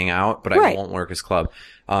week and hang out, but I won't work his club.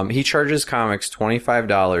 He charges comics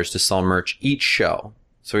 $25 to sell merch each show.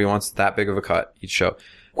 So he wants that big of a cut each show.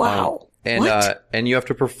 Wow. And you have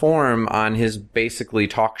to perform on his basically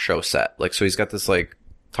talk show set. So he's got this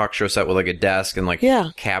talk show set with a desk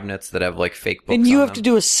and cabinets that have fake books. And you on have them. to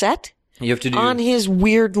do a set? You have to do on his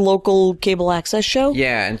weird local cable access show?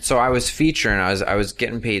 Yeah, and so I was featuring. I was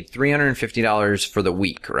getting paid $350 for the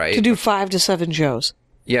week, right? To do 5 to 7 shows.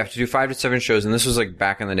 Yeah, to do 5 to 7 shows, and this was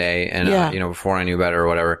back in the day, and before I knew better or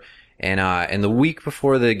whatever. And the week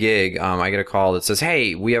before the gig, I get a call that says,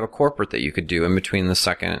 "Hey, we have a corporate that you could do in between the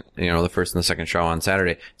first and the second show on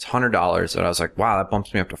Saturday. It's $100." And I was like, "Wow, that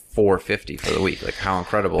bumps me up to $450 for the week. How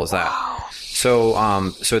incredible is that?" Wow.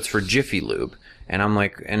 So it's for Jiffy Lube, and I'm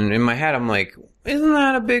and in my head, I'm like, isn't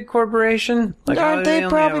that a big corporation? Aren't they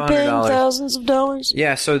probably paying thousands of dollars?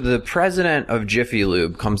 Yeah, so the president of Jiffy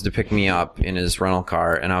Lube comes to pick me up in his rental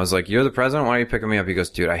car, and I was like, "You're the president? Why are you picking me up?" He goes,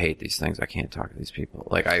 "Dude, I hate these things. I can't talk to these people."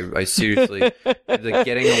 I seriously,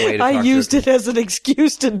 getting away to talk I used it as an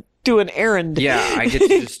excuse to do an errand. Yeah, I get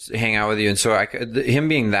to just hang out with you. And so him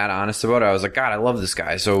being that honest about it, I was like, God, I love this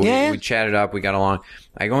guy. So we chatted up, we got along.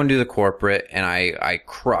 I go and do the corporate, and I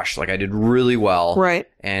crushed. I did really well. Right.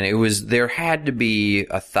 And there had to be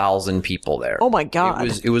 1,000 people there. Oh my God.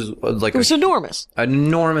 It was enormous. An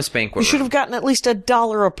enormous banquet. You should have gotten at least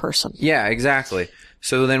 $1 a person. Yeah, exactly.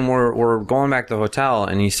 So then we're going back to the hotel,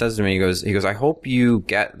 and he says to me, he goes, "I hope you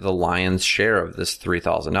get the lion's share of this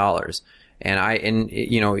 $3,000. And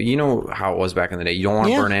you know how it was back in the day. You don't want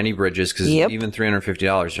to burn any bridges, because even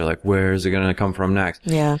 $350, you're like, where's it going to come from next?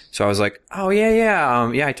 Yeah. So I was like, oh yeah, I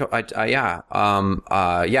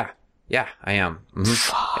am.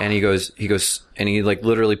 Mm-hmm. And he goes, and he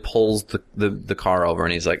literally pulls the car over,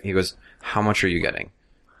 and he goes, how much are you getting?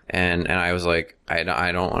 And I was like, I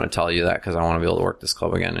don't want to tell you that, because I want to be able to work this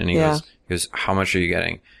club again. And he goes, how much are you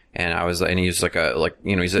getting? And I was, and he's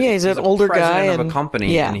he's an older guy of a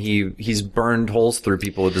company, and he's burned holes through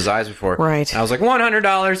people with his eyes before. Right. And I was like,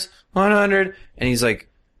 $100, 100. And he's like,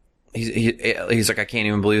 I can't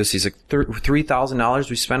even believe this. He's like, $3,000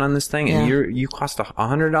 we spent on this thing, and you cost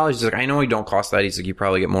 $100. He's like, I know you don't cost that. He's like, you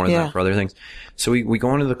probably get more than that for other things. So we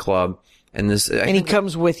go into the club. And he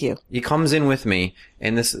comes with you. He comes in with me,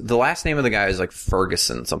 and the last name of the guy is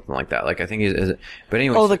Ferguson, something like that. I think is. But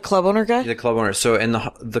anyway. Oh, the club owner guy? The club owner. So, and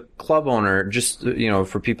the club owner, just,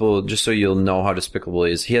 for people, just so you'll know how despicable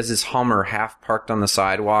he is, he has this Hummer half parked on the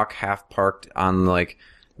sidewalk, half parked on the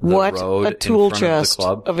road. What a tool chest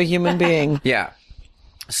of a human being. Yeah.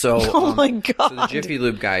 So, oh my God. So the Jiffy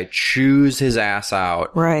Lube guy chews his ass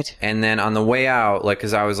out. Right. And then on the way out,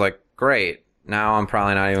 cause I was like, great. Now I'm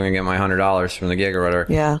probably not even going to get my $100 from the gig or whatever.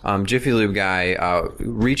 Yeah. Jiffy Lube guy,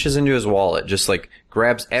 reaches into his wallet, just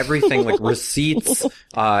grabs everything, receipts,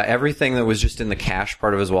 everything that was just in the cash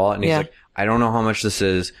part of his wallet. And he's like, I don't know how much this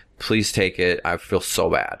is. Please take it. I feel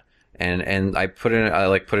so bad. And I put it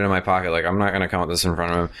in my pocket. I'm not going to count this in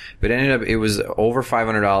front of him. But it was over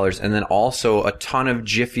 $500. And then also a ton of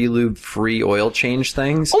Jiffy Lube free oil change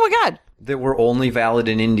things. Oh my God. That were only valid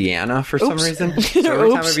in Indiana for some reason. So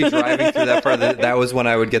every time I'd be driving through that part, that was when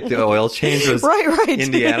I would get the oil change. Was right,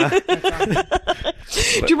 Indiana.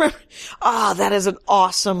 Do you remember? That is an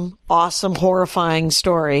awesome, horrifying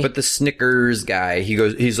story. But the Snickers guy,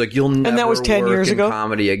 he's like, you'll never and that was 10 work years in ago?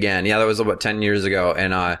 comedy again. Yeah, that was about 10 years ago.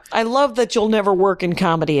 And I love that you'll never work in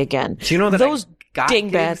comedy again. do you know that those I got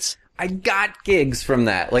dingbats? gigs? I got gigs from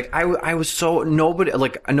that. Like I was so nobody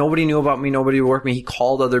knew about me. Nobody would work me. He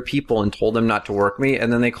called other people and told them not to work me.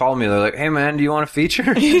 And then they called me. They're like, "Hey man, do you want a feature?"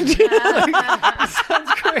 Sounds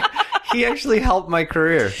great. He actually helped my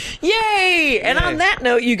career. Yay! And on that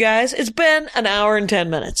note, you guys, it's been an hour and 10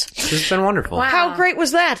 minutes. This has been wonderful. Wow. How great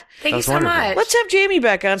was that? Thank you was so wonderful. much. Let's have Jamie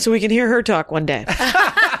back on so we can hear her talk one day.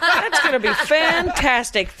 That's going to be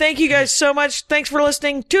fantastic. Thank you guys so much. Thanks for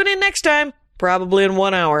listening. Tune in next time, probably in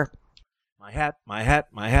 1 hour. My hat, my hat,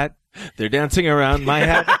 my hat. They're dancing around my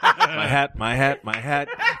hat. My hat, my hat, my hat.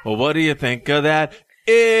 Well, what do you think of that?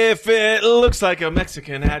 If it looks like a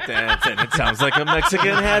Mexican hat dance and it sounds like a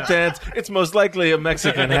Mexican hat dance, it's most likely a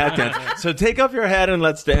Mexican hat dance. So take off your hat and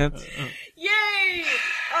let's dance. Yay!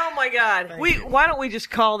 Oh my God. Why don't we just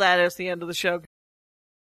call that as the end of the show?